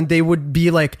Gabriel, and they would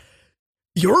be like,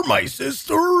 "You're my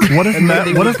sister." What if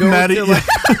Maddie?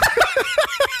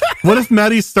 What if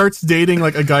Maddie starts dating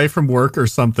like a guy from work or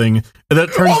something, and then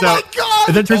it turns out,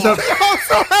 and then it turns out, he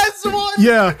also has one.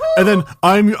 Yeah, and then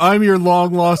I'm your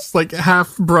long lost like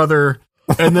half brother,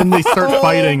 and then they start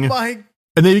fighting, and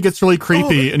then it gets really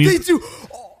creepy, and they do.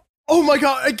 Oh my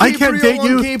god! I can't date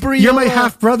you. You're my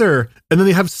half brother, and then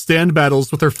they have stand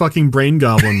battles with their fucking brain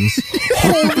goblins.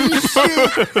 Holy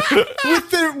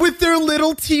shit! With their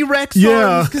little T-Rex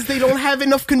arms because they don't have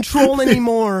enough control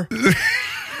anymore.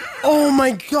 Oh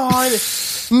my god!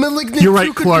 Malignant. You're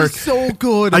right, Clark. Be so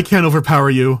good. I can't overpower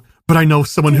you, but I know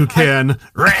someone who can.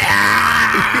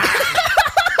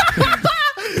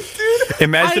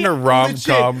 Imagine a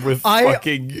rom-com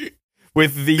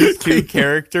with these two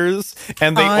characters,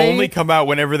 and they only come out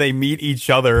whenever they meet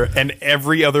each other, and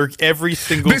every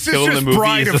single kill in the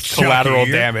movie is just collateral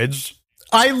damage.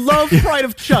 I love Pride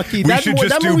of Chucky. We should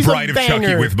just do Pride of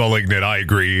Chucky with Malignant. I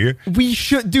agree. We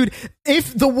should, dude.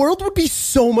 If the world would be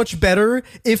so much better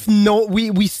if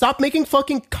we stop making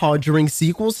fucking Conjuring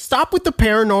sequels. Stop with the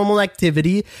Paranormal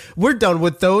Activity. We're done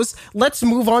with those. Let's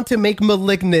move on to make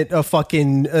Malignant a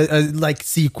fucking like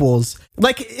sequels.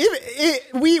 Like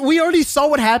we already saw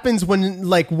what happens when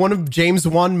like one of James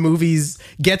Wan movies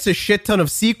gets a shit ton of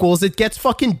sequels. It gets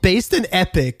fucking based in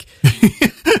epic.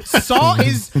 Saw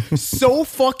is so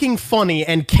fucking funny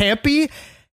and campy.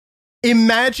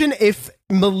 Imagine if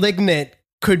Malignant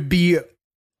could be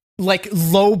like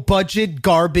low budget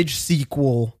garbage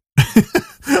sequel.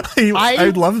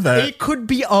 I'd love that. It could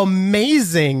be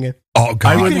amazing. Oh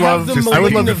god, I would love the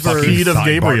speed of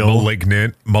Gabriel.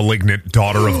 Malignant,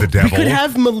 daughter of the devil.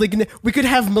 We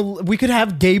could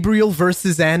have Gabriel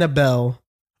versus Annabelle.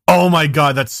 Oh my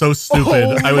god, that's so stupid.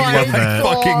 I would love that. I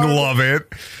fucking love it.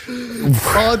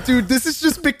 Oh dude, this is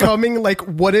just becoming like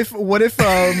what's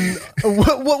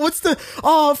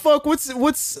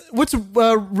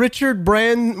Richard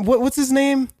Brand what's his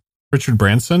name? Richard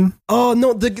Branson? Oh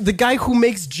no, the guy who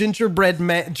makes Ginger Dead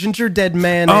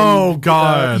Man. Oh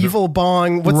god, Evil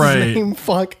Bong. What's his name?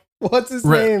 Fuck. What's his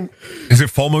name? Is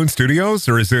it Full Moon Studios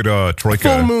or is it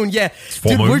Troika? Full Moon, yeah.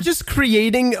 Dude, Moon? we're just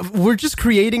creating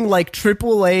like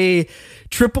AAA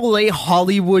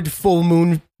Hollywood Full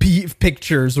Moon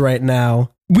pictures right now.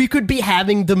 We could be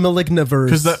having the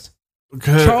Maligniverse.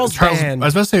 Charles Band. I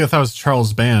was about to say I thought it was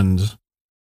Charles Band.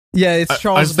 Yeah, it's Charles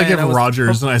Band. I was thinking of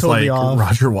Rogers, and I was totally like,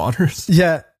 Roger Waters?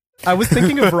 Yeah. I was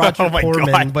thinking of Roger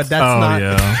Corman, but that's not.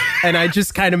 Yeah. And I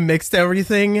just kind of mixed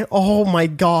everything. Oh my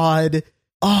god.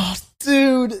 Oh,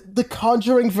 dude, the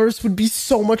Conjuring verse would be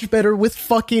so much better with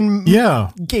fucking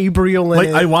Gabriel in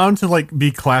it. I want him to like be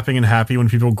clapping and happy when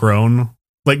people groan.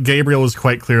 Like Gabriel is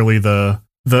quite clearly the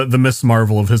Miss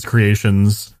Marvel of his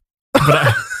creations,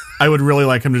 but I would really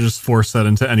like him to just force that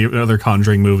into any other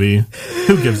Conjuring movie.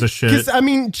 Who gives a shit?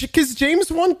 Because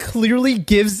James Wan clearly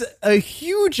gives a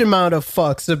huge amount of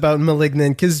fucks about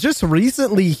Malignant. Because just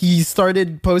recently he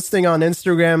started posting on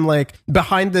Instagram like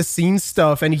behind the scenes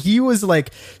stuff, and he was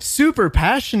like super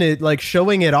passionate, like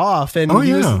showing it off. And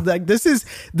he was like, "This is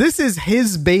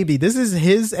his baby. This is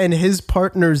his and his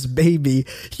partner's baby.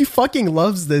 He fucking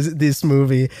loves this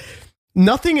movie.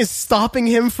 Nothing is stopping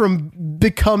him from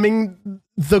becoming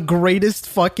the greatest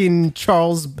fucking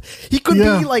Charles. He could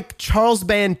be like Charles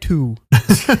Band 2. I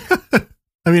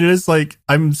mean, it is like,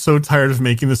 I'm so tired of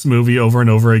making this movie over and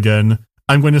over again.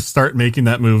 I'm going to start making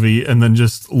that movie and then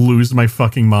just lose my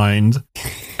fucking mind.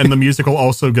 And the music will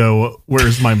also go,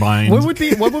 "Where's my mind?" What would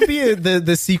be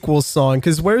the sequel song?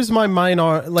 Because "Where's My Mind"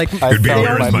 are like it'd be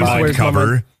 "Where's My Mind"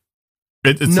 cover.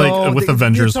 It's like with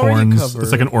Avengers horns. Covered.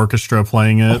 It's like an orchestra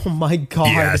playing it. Oh my god!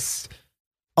 Yes.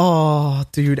 Oh,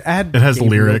 dude, it has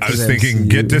lyrics. I was thinking,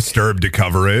 get Disturbed to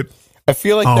cover it. I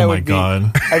feel like that would be.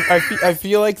 God. I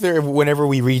feel like whenever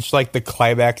we reach like the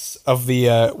climax of the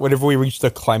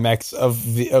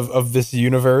this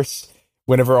universe,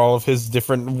 whenever all of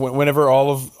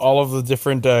the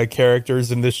different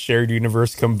characters in this shared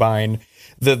universe combine,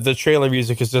 the trailer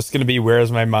music is just going to be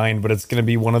 "Where's My Mind," but it's going to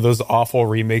be one of those awful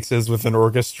remixes with an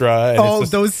orchestra. And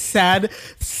those sad.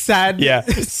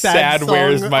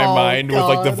 "Where's My Mind" God. with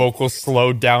like the vocals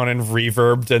slowed down and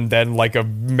reverbed, and then like a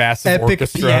massive epic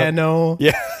orchestra piano.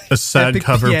 Yeah, a sad epic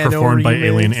cover piano performed by remix.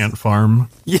 Alien Ant Farm.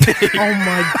 Oh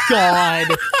my God!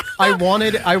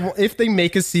 If they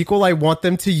make a sequel, I want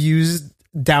them to use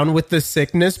 "Down with the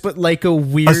Sickness," but like a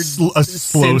weird, a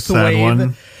slow, sad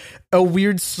one. A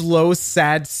weird, slow,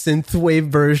 sad synthwave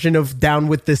version of "Down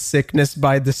with the Sickness"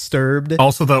 by Disturbed.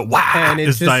 Also, the "wah" And it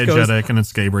is just diegetic, and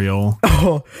it's Gabriel.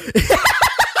 Oh,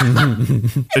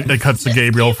 it cuts to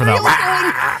Gabriel for that.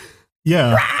 Wah.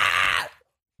 Yeah.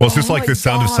 Well, it's just like the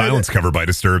Sound of Silence cover by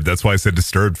Disturbed. That's why I said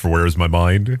Disturbed for "Where's My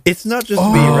Mind." it's not just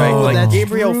me, right? Like that's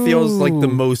Gabriel true. feels like the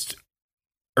most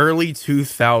early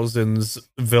 2000s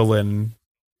villain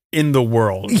in the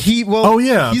world. he's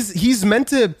meant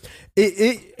to.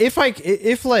 If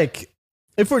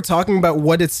we're talking about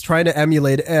what it's trying to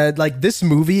emulate, like this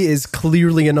movie is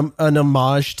clearly an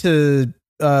homage to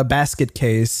Basket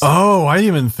Case. Oh, I didn't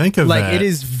even think of that. Like it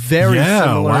is very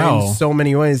similar in so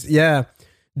many ways. Yeah,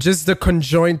 just the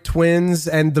conjoined twins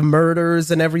and the murders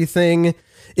and everything.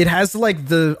 It has like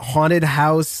the haunted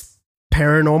house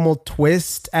paranormal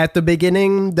twist at the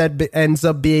beginning that ends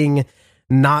up being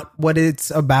not what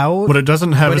it's about. What it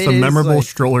doesn't have is a memorable like,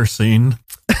 stroller scene.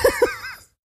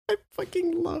 I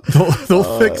fucking love.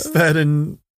 They'll fix that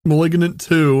in Malignant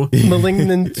 2.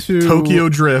 Malignant 2. Tokyo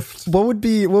Drift. What would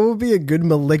be a good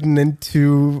Malignant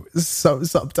 2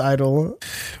 subtitle?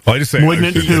 Well, I just say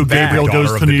Malignant 2. Gabriel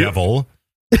goes to the New devil.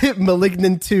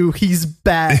 Malignant 2. He's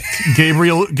back.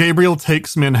 Gabriel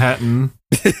takes Manhattan.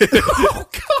 Oh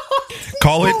God.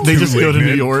 Call it. They just go to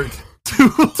New York. Too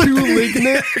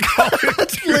lignant.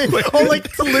 Oh,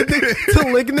 like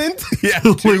Talignant. Yeah,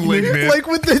 too lignant. Like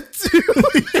with the two.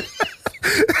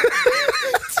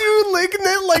 Too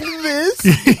lignant like this.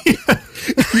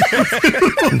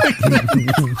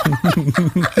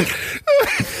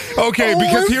 Okay,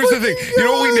 because here's the thing. You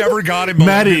know what we never got in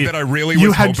Maddie, Malignant that I really was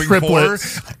you had hoping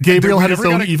triplets. for? Gabriel had his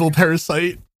never own got a- evil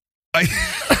parasite.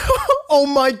 Oh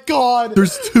my God.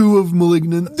 There's 2 of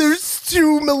Malignant. There's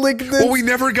 2 Malignants. Well, we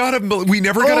never got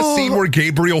a scene where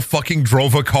Gabriel fucking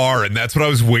drove a car, and that's what I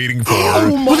was waiting for.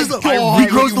 Oh my God. He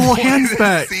grows the little hands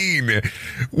back. Scene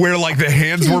where like the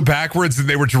hands were backwards and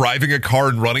they were driving a car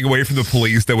and running away from the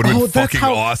police. That would have been fucking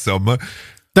awesome.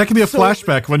 That could be a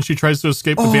flashback when she tries to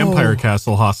escape the Vampire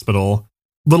Castle hospital.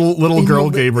 Little girl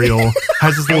Gabriel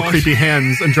has his little creepy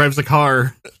hands and drives a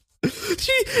car.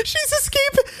 She's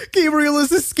escaping. Gabriel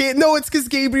is escaping. No, it's because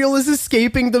Gabriel is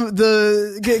escaping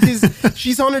because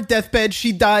she's on her deathbed.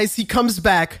 She dies. He comes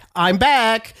back. I'm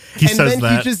back. He and says then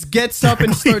that. he just gets up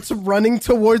and starts running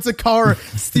towards a car,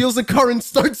 steals a car, and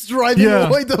starts driving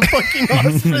away the fucking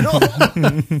hospital.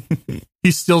 He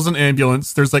steals an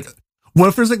ambulance. There's like, what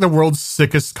if there's like the world's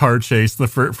sickest car chase for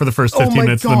the first 15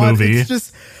 minutes of the movie? It's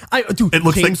just, it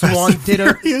looks James like Wan Fast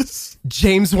and Furious.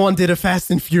 James Wan did a Fast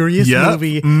and Furious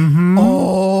movie. Mm-hmm.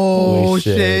 Oh Holy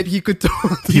shit. He could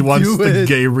totally He wants do the it.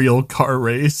 Gabriel car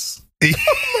race. Oh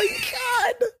my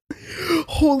God.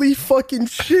 Holy fucking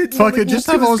shit. Fuck it, just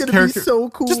have all his characters. So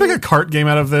cool. Just make a cart game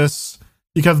out of this.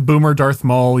 You could have Boomer Darth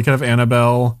Maul. You could have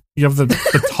Annabelle. You have the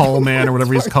tall man or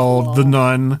whatever he's called. The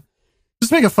nun.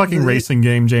 Just make a fucking racing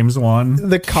game, James Wan.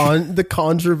 The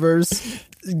Controverse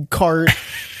cart.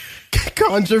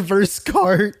 Controverse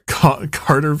cart.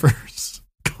 Carterverse.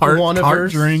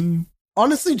 Cart ring.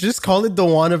 Honestly, just call it the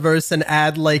Wanaverse and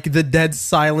add like the Dead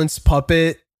Silence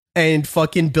puppet and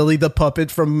fucking Billy the Puppet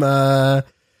from Saw.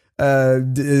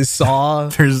 There's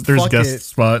guest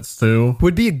spots too.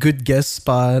 Would be a good guest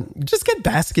spot. Just get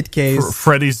Basket Case.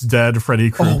 Freddy's dead.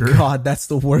 Freddy Krueger. Oh God, that's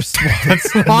the worst one.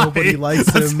 That's why. Nobody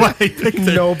likes That's him. why I picked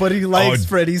it. Nobody likes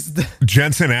Freddy's dead.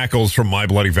 Jensen Ackles from My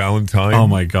Bloody Valentine. Oh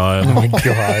my God. Oh my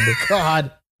God.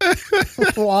 God.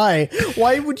 Why?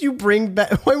 Why would you bring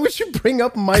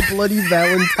up My Bloody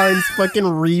Valentine's fucking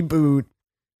reboot?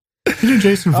 You do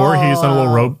Jason Voorhees on a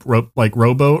little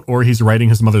rowboat, or he's riding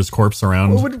his mother's corpse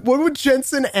around. What would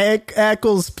Jensen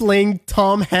Ackles playing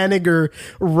Tom Hanniger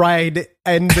ride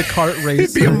in the kart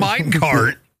race? It'd be a mine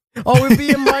cart. Oh, it'd be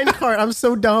a minecart. I'm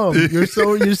so dumb. You're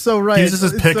so right. He uses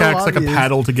his pickaxe like a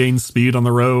paddle to gain speed on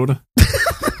the road.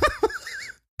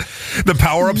 The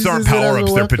power-ups aren't Uses it as a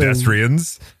power-ups, they're weapon.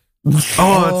 pedestrians.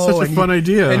 Oh, that's such a fun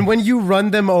idea. And when you run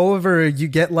them over, you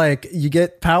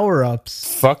get power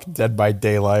ups. Fuck Dead by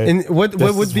Daylight. And what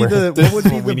would be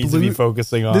the we need to be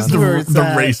focusing on? This is where it's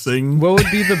the racing. What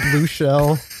would be the blue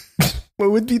shell?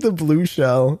 What would be the blue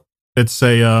shell? It's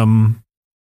a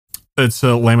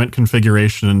lament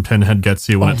configuration, and Pinhead gets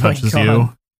you when it touches you.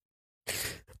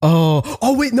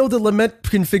 Oh wait, no, the lament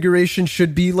configuration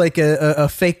should be like a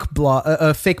fake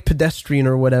a fake pedestrian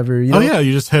or whatever. You know? Oh yeah,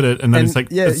 you just hit it, and then it's like,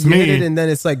 it's you me. hit it, and then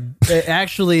it's like,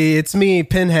 actually, it's me,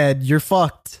 Pinhead. You're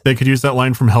fucked. They could use that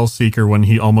line from Hellseeker when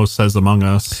he almost says "Among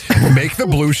Us." Make the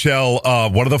blue shell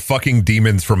one of the fucking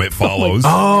demons from It Follows.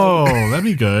 Oh, that'd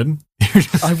be good. You're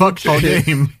just fucked all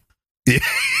game. Yeah,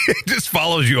 it just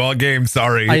follows you all game.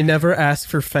 Sorry. I never asked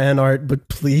for fan art, but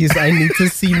please, I need to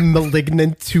see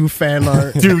Malignant 2 fan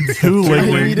art. Dude, too I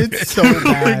Malignant. need it so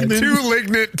bad. Too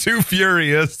Malignant, too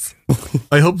furious.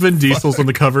 I hope Vin Diesel's on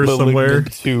the cover somewhere.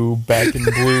 2 back in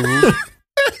blue.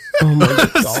 Oh my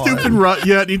god.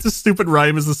 Yeah, it needs a stupid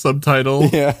rhyme as a subtitle.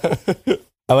 Yeah.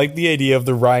 I like the idea of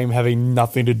the rhyme having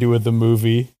nothing to do with the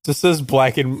movie. It just says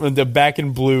back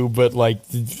in blue, but like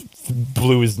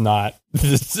blue is not.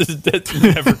 That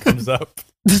never comes up.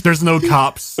 There's no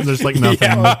cops. There's like nothing.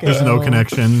 Yeah. There's no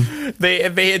connection. They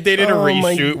did a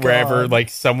reshoot wherever like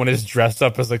someone is dressed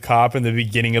up as a cop in the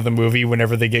beginning of the movie.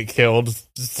 Whenever they get killed,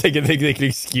 just they can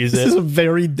excuse it. This is a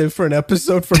very different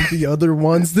episode from the other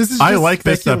ones. This is just I like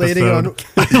this episode.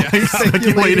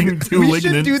 Speculating too we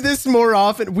Malignant. should do this more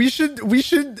often. We should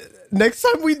next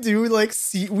time we do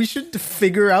we should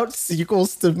figure out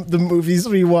sequels to the movies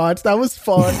we watch. That was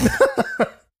fun.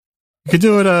 You could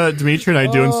do what Dimitri and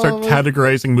I do and start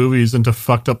categorizing movies into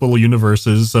fucked up little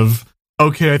universes of,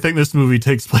 okay, I think this movie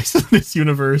takes place in this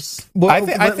universe. Well,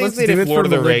 I think they did Lord of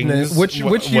the Rings. Which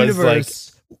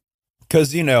universe?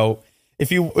 Because,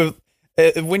 if you...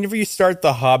 whenever you start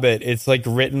The Hobbit, it's like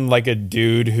written like a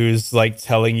dude who's like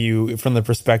telling you from the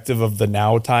perspective of the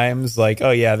now times, like,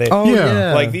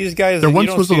 like these guys, there like, once you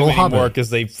don't was see a them little anymore Hobbit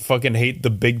because they fucking hate the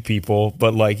big people.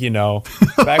 But like,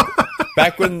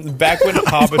 back when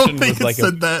Hobbiton was like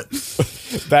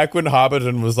back when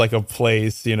Hobbiton was like a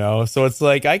place, so it's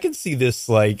like I can see this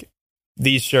like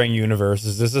these sharing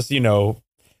universes. This is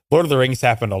Lord of the Rings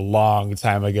happened a long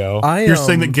time ago. You're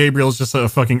saying that Gabriel's just a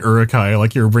fucking Uruk-hai,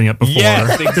 like you were bringing up before.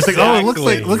 Yes, exactly. Just like, oh, it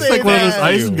looks like one of those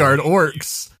Isengard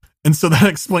orcs. And so that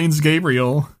explains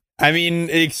Gabriel. I mean,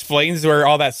 it explains where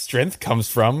all that strength comes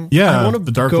from. Yeah, I want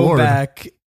to go back.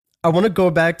 I want to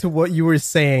go back to what you were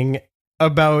saying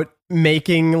about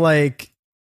making like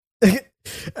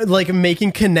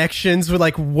making connections with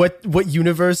like what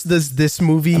universe does this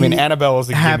movie? I mean, Annabelle is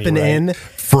a happen gimme, right? in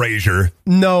Frasier.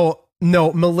 No,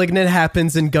 Malignant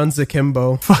happens in Guns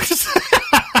Akimbo.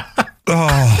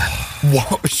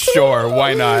 Whoa, sure,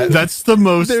 why not? That's the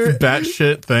most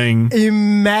batshit thing.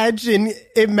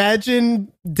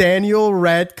 Imagine Daniel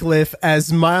Radcliffe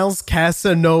as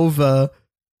Casanova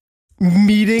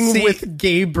meeting with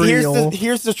Gabriel.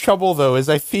 Here's the trouble, though, is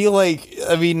I feel like,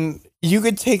 you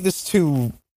could take this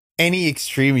to any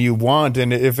extreme you want,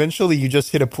 and eventually you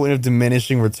just hit a point of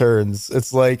diminishing returns.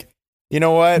 It's like, you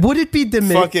know what? Would it be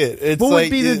Fuck it. It's what like,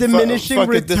 would be the diminishing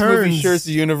returns? This movie shares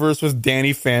the universe with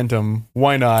Danny Phantom.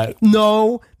 Why not?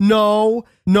 No.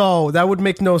 That would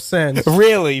make no sense.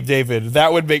 Really, David?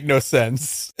 That would make no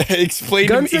sense. Explain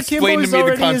to me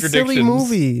the contradictions. A silly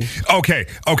movie. Okay.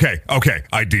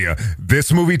 Idea.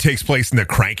 This movie takes place in the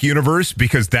Crank universe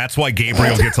because that's why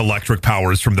Gabriel gets electric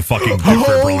powers from the fucking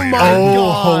defibrillator.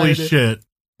 Oh, holy shit.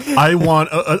 I want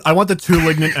the Too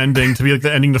Malignant ending to be like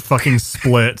the ending to fucking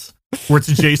Split, where it's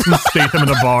Jason Statham in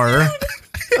a bar.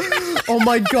 Oh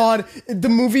my god, the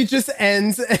movie just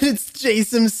ends and it's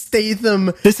Jason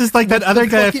Statham. This is like that other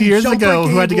guy a few years ago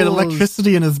who had to get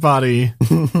electricity in his body.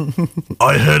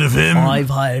 I heard of him. I've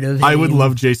heard of him. I would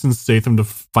love Jason Statham to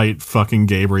fight fucking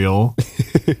Gabriel.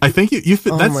 I think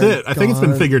that's it. I think it's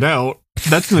been figured out.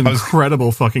 That's an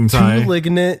incredible fucking tie.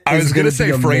 Malignant. I was going to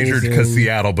say Frasier because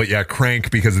Seattle, but yeah,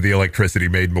 Crank because of the electricity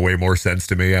made way more sense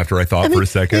to me after I thought for a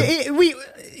second.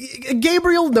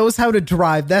 Gabriel knows how to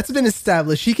drive. That's been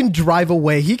established. He can drive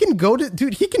away. He can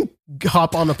he can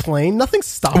hop on a plane. Nothing's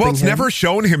stopping him. Well, it's never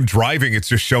shown him driving. It's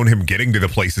just shown him getting to the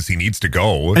places he needs to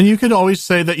go. And you could always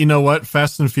say that, you know what?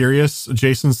 Fast and Furious,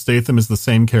 Jason Statham is the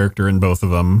same character in both of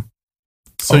them.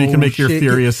 So you can make your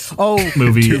Furious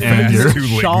movie and your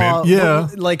Shaw. Yeah.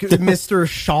 Like Mr.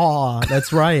 Shaw.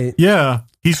 That's right. Yeah.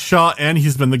 He's Shaw, and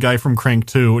he's been the guy from Crank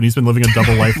 2, and he's been living a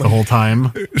double life the whole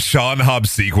time. Shaw and Hobbs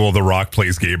sequel, The Rock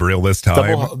plays Gabriel this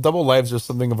time. Double lives are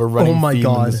something of a running theme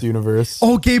in this universe.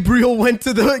 Oh, Gabriel went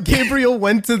to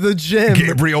the gym.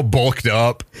 Gabriel bulked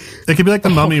up. It could be like the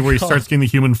Mummy, where he starts getting the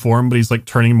human form, but he's like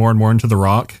turning more and more into The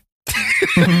Rock.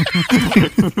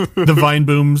 The Vine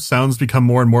Boom sounds become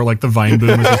more and more like the Vine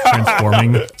Boom as he's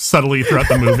transforming subtly throughout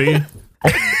the movie.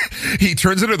 He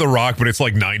turns into The Rock, but it's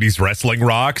like 90s wrestling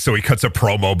rock, so he cuts a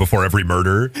promo before every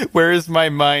murder. Where is my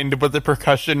mind? But the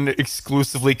percussion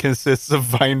exclusively consists of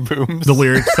Vine Booms. The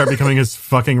lyrics start becoming his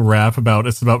fucking rap about,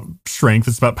 it's about strength,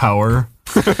 it's about power.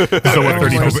 So what,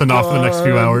 30% off in the next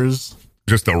few hours?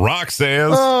 Just The Rock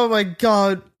says. Oh my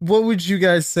god. What would you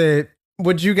guys say?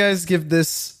 Would you guys give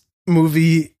this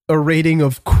movie a rating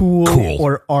of cool.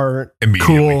 or art?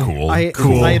 Immediately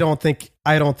cool. I don't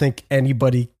think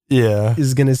anybody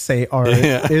is gonna say art.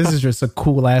 This is just a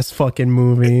cool ass fucking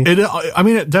movie. It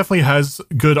definitely has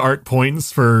good art points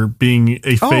for being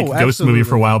a fake ghost movie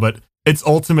for a while, but it's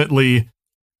ultimately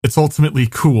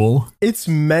cool. It's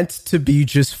meant to be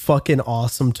just fucking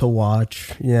awesome to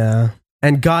watch. Yeah.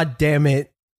 And god damn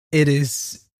it, it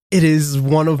is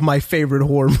one of my favorite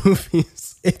horror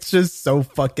movies. It's just so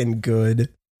fucking good.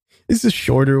 It's a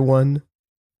shorter one,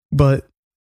 but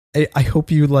I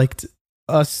hope you liked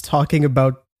us talking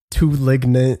about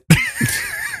Malignant. We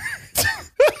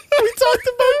talked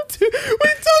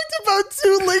about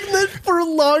Malignant for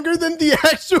longer than the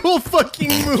actual fucking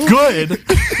movie. Good.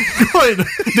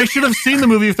 They should have seen the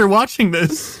movie if they're watching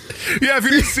this. Yeah, if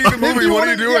you didn't see the movie, what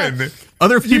are you doing? Yeah.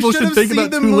 Other people should think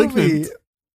about Malignant.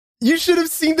 You should have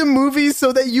seen the movie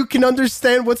so that you can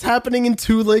understand what's happening in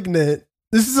Malignant.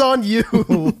 This is on you.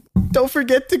 Don't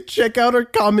forget to check out our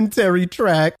commentary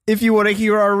track if you want to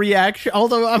hear our reaction.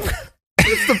 Although,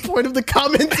 what's the point of the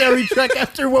commentary track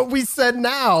after what we said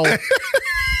now?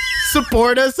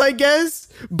 Support us, I guess.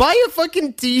 Buy a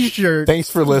fucking t-shirt. Thanks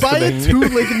for listening. Buy a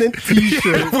Malignant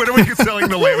t-shirt. When are we selling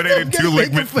the laminated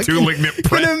Malignant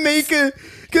print?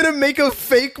 Gonna make a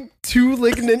fake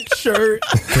Malignant shirt.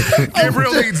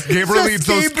 Gabriel needs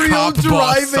those cop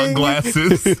boss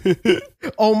sunglasses.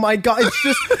 Oh my god!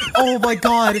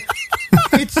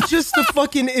 It's just the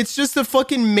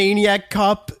fucking Maniac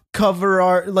Cop cover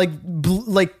art, like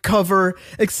cover,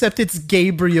 except it's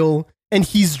Gabriel and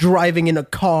he's driving in a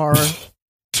car.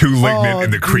 Malignant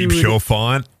in the creep show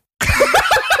font.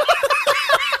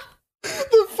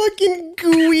 The fucking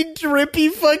gooey, drippy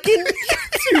fucking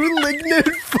Malignant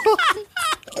font.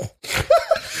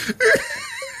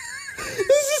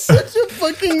 This is such a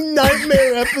fucking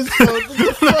nightmare episode. What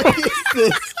the fuck is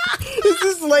this?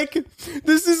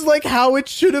 This is like how it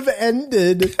should have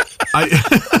ended.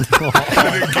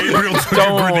 Gabriel took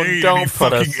a grenade don't and he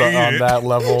put us fucking ate on it. that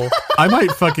level. I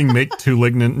might fucking make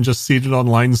Malignant and just seed it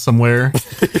online somewhere.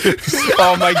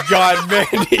 Oh my god,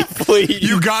 Mandy, please.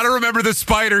 You gotta remember the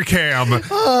spider cam. The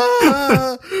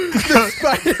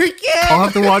spider cam. I'll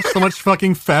have to watch so much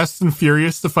fucking Fast and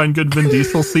Furious to find good Vin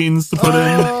Diesel scenes to put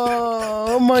in.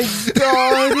 Oh my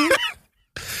god.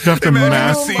 You have to Imagine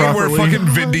mask a scene properly. where fucking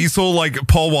Vin Diesel, like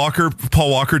Paul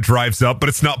Walker drives up, but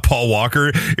it's not Paul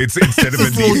Walker. It's instead of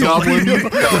Vin Diesel. Goblin.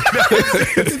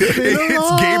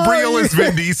 It's Gabriel as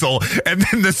Vin Diesel, and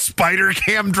then the spider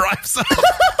cam drives up.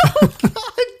 Oh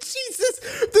god, Jesus.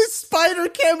 The spider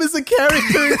cam is a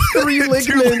character in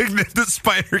Malignant. The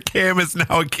spider cam is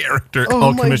now a character. Oh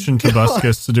I'll my commission God.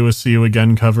 Tobuscus to do a See You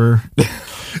Again cover.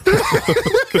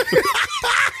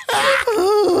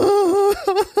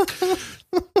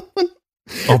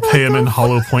 I'll pay him in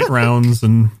hollow point rounds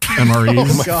and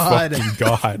MREs. Oh god. Fucking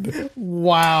god.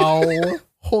 Wow.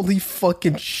 Holy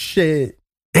fucking shit.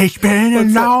 It's been a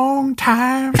long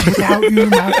time without you,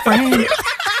 my friend.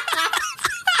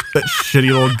 That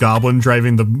shitty little goblin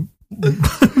driving the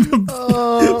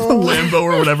Lambo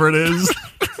or whatever it is.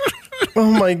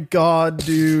 Oh my god,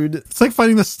 dude. It's like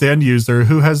fighting the stand user.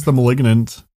 Who has the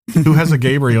Malignant? Who has a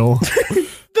Gabriel? The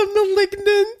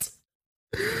Malignant.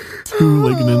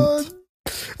 Malignant.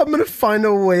 I'm gonna find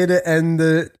a way to end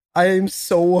it. I am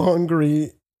so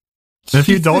hungry. If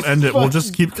you don't Jesus end it, we'll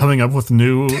just keep coming up with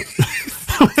new entries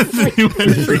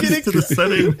to the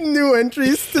setting. New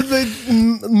entries to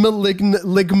the Malignant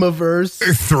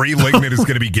Ligmaverse. 3 Malignant is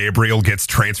going to be Gabriel gets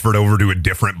transferred over to a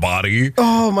different body.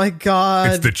 Oh my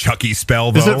god. It's the Chucky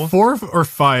spell, though. Is it 4 or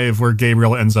 5 where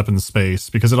Gabriel ends up in space?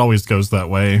 Because it always goes that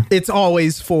way. It's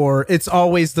always 4. It's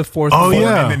always the 4th. Oh, one.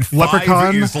 yeah. And then 5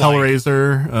 Leprechaun, is like-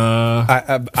 Hellraiser.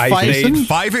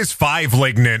 5 is 5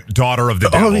 Malignant, daughter of the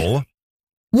devil.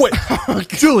 What?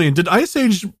 Julian, did Ice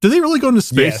Age, did they really go into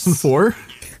space Yes. in 4?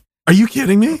 Are you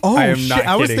kidding me? Oh I am shit! not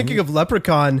I was kidding. thinking of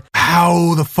Leprechaun.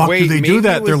 How the fuck do they maybe do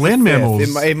that? it They're was the land fifth.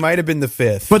 mammals. It might have been the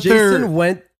 5th. But Jason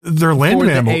went. they're land for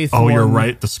the mammals. eighth Oh, you're one.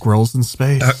 right. The squirrel's in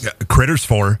space. Critters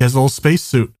 4. He has a little space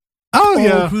suit. Oh,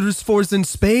 yeah. Critters 4's in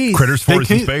space. Critters 4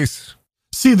 is in came- space.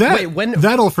 See that? Wait, when-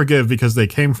 that'll forgive because they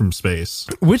came from space.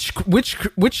 Which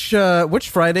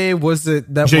Friday was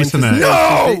it that Jason went to X.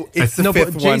 space? No! It's the no, 5th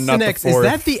but one, Jason not the X, is 4th.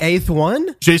 that the 8th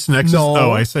one? Jason X No.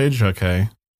 is Ice Age? Okay.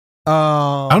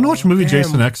 I I don't know which movie damn.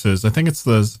 Jason X is. I think it's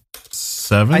the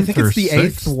 7th I think or it's the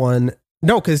 6th. 8th one.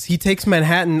 No, because he takes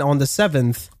Manhattan on the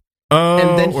 7th, Oh,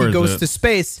 and then or he is goes it? to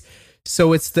space.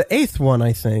 So it's the 8th one,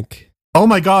 I think. Oh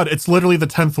my god, it's literally the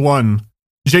 10th one.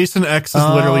 Jason X is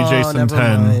literally Jason never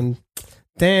 10. mind.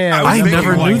 Damn, I was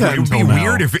never thinking, knew that It'd be until now.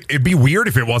 weird if it'd be weird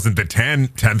if it wasn't the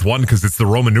 10th one because it's the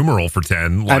Roman numeral for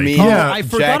 10. Like, I mean, Yeah. I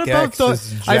forgot Jack about X the.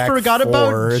 is I Jack forgot 4.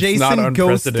 about It's not Jason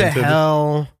Goes to unprecedented.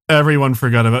 Hell. Everyone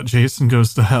forgot about Jason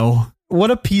Goes to Hell.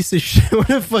 What a piece of shit! What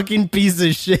a fucking piece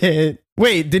of shit!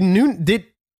 Wait, did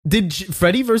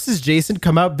Freddy versus Jason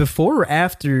come out before or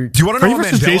after? do you want to know Freddy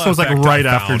what vs. Mandela Jason was like effect right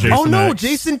I after found? Jason. Oh no, X.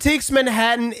 Jason Takes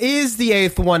Manhattan is the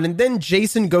 8th one, and then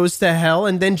Jason Goes to Hell,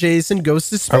 and then Jason Goes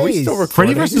to space. Are we still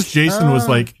recording? Freddy vs. Jason was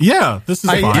like, yeah, this is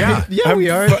fine. Yeah, we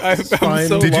are. I'm It's fine.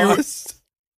 so Did you- lost.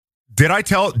 Did I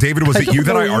tell David? Was I it you don't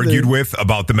that know I either. argued with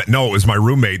about the? No, it was my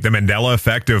roommate. The Mandela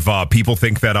effect of people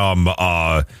think that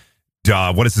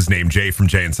what is his name? Jay from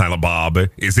Jay and Silent Bob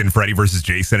is in Freddy versus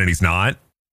Jason, and he's not.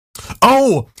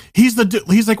 Oh, he's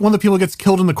like one of the people who gets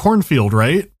killed in the cornfield,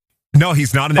 right? No,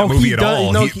 he's not in that movie at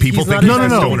all. People think he's a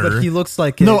stoner. but he looks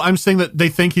like it. No, I'm saying that they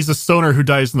think he's a stoner who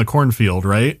dies in the cornfield,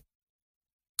 right?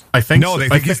 I think No, so. they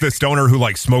think he's the stoner who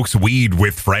like smokes weed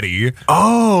with Freddy.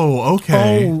 Oh,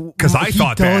 okay. Oh, 'Cause I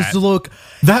thought that-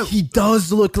 he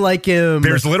does look like him.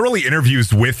 There's literally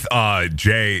interviews with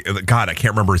Jay. God, I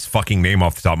can't remember his fucking name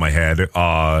off the top of my head.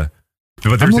 But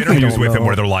there's interviews with him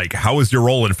where they're like, "How was your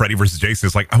role in Freddy vs. Jason?"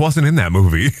 It's like, I wasn't in that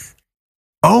movie.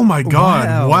 Oh my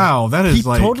god! Wow, that is he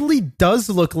like totally does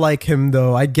look like him,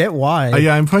 though. I get why.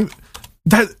 yeah, I'm playing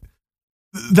that.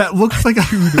 That looks like a.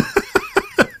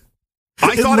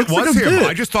 I thought it looks like was a him. bit.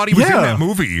 I just thought he was in Yeah. that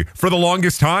movie for the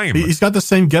longest time. He's got the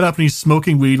same getup and he's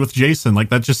smoking weed with Jason. Like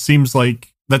that just seems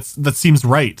like that seems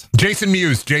right. Jason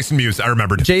Mewes. I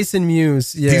remembered. Jason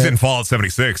Mewes. Yeah. He's in Fallout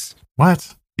 76.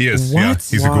 What? He is. What? Yeah,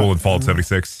 he's a ghoul in Fallout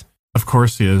 76. Of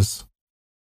course he is.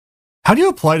 How do you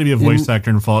apply to be a voice actor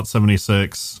in Fallout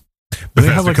 76? Do they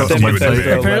have like a Bethesda comes to you with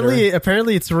website? the-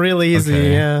 Apparently it's real easy.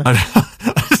 Okay. Yeah.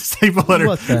 I just type a letter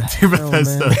What the to hell,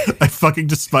 Bethesda. man? I fucking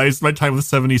despise my time with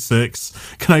 76.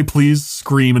 Can I please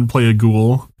scream and play a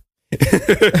ghoul? I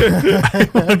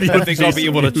I think I'll be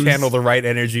able to channel the right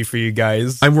energy for you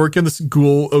guys. I'm working this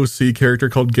ghoul OC character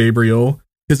called Gabriel.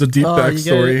 He has a deep Oh,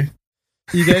 backstory.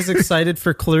 You guys excited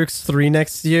for Clerks 3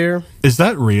 next year? Is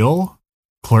that real?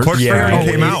 Clerks? Clerks 3 Yeah. already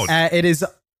Oh, came out. It is.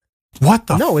 What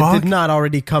the No, fuck? it did not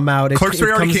already come out. Clerks 3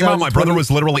 already comes came out. My brother 20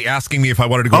 was literally asking me if I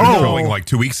wanted to go to Oh. the showing like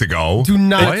 2 weeks ago. Do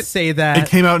not What? say that. It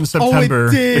came out in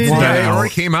September. did? It's What? Yeah, it now.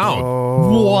 already came out.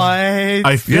 What?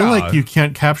 I feel Yeah. like you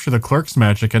can't capture the Clerks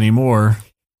magic anymore.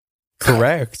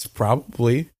 Correct,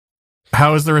 probably.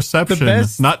 How is the reception? The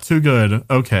best- Not too good.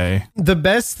 Okay. The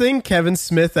best thing Kevin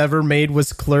Smith ever made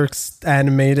was Clerks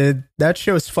animated. That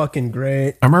show's fucking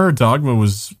great. I remember Dogma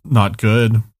was not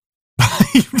good.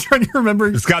 I'm trying to remember.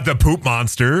 It's got the poop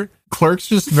monster. Clerks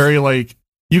just very like,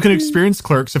 you can experience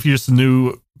Clerks if you just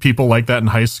knew people like that in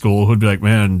high school who'd be like,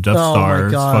 man, Death Oh Star my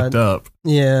is God. fucked up.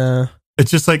 Yeah.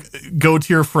 It's just like, go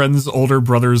to your friend's older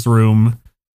brother's room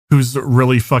who's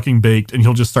really fucking baked and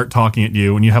he'll just start talking at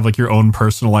you and you have like your own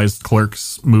personalized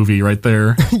Clerks movie right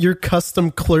there. Your custom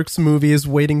Clerks movie is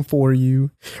waiting for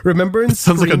you. Remember in It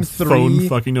sounds like Scream a 3? phone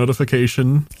fucking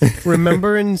notification.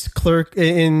 Remember in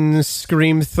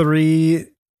Scream 3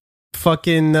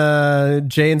 fucking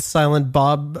Jay and Silent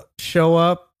Bob show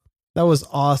up? That was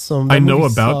awesome. That I know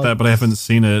movie about sucked. that, but I haven't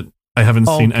seen it. I haven't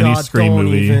seen any God, Scream don't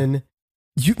movie. even.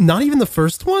 You not even the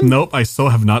first one? Nope, I still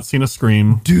have not seen a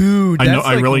Scream. Dude, I know that's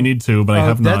I like- really need to, but I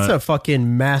have That's not. a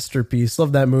fucking masterpiece.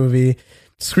 Love that movie.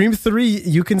 Scream 3,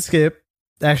 you can skip.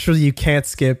 Actually, you can't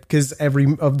skip because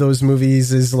every of those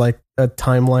movies is like a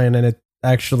timeline and it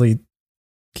actually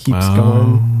keeps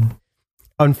going.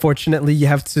 Unfortunately, you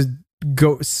have to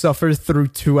go suffer through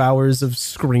 2 hours of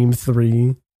Scream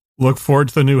 3. Look forward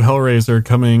to the new Hellraiser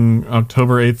coming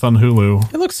October 8th on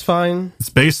Hulu. It looks fine. It's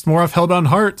based more off Hellbound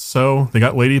Hearts, so they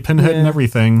got Lady Pinhead and Yeah.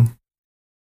 everything.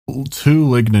 Too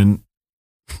Lignant.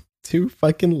 Too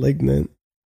fucking lignant.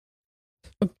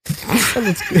 Let's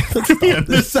end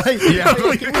this.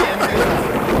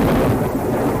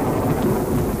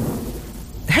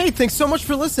 Hey, thanks so much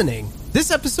for listening. This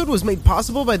episode was made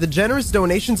possible by the generous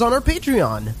donations on our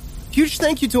Patreon. Huge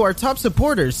thank you to our top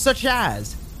supporters such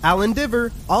as Alan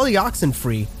Diver, Ollie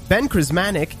Oxenfree, Ben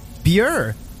Chrismanic,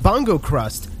 Bure, Bongo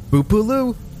Crust,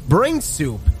 Boopaloo, Brain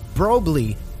Soup,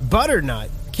 Brobly, Butternut,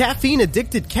 Caffeine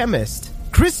Addicted Chemist,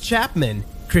 Chris Chapman,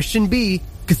 Christian B,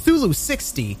 Cthulhu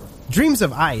 60, Dreams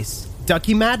of Ice,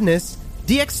 Ducky Madness,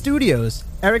 DX Studios,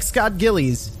 Eric Scott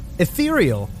Gillies,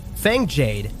 Ethereal, Fang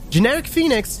Jade, Generic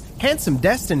Phoenix, Handsome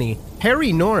Destiny,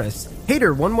 Harry Norris,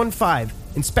 Hater115,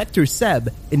 Inspector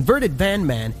Seb, Inverted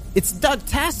Bandman, It's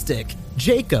Dougtastic,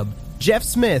 Jacob, Jeff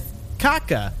Smith,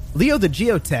 Kaka, Leo the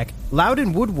Geotech,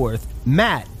 Loudon Woodworth,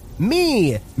 Matt,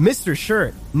 me, Mr.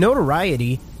 Shirt,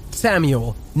 Notoriety,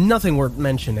 Samuel, nothing worth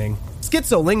mentioning,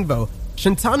 Schizolingvo,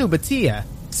 Shantanu Batia,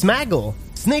 Smaggle,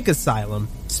 Snake Asylum,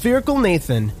 Spherical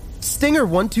Nathan,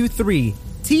 Stinger123,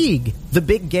 Teague, The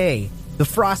Big Gay, The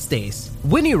Frost Ace,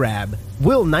 Winnie Rab,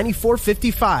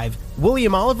 Will9455,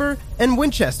 William Oliver, and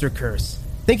Winchester Curse.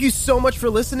 Thank you so much for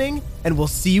listening, and we'll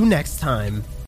see you next time.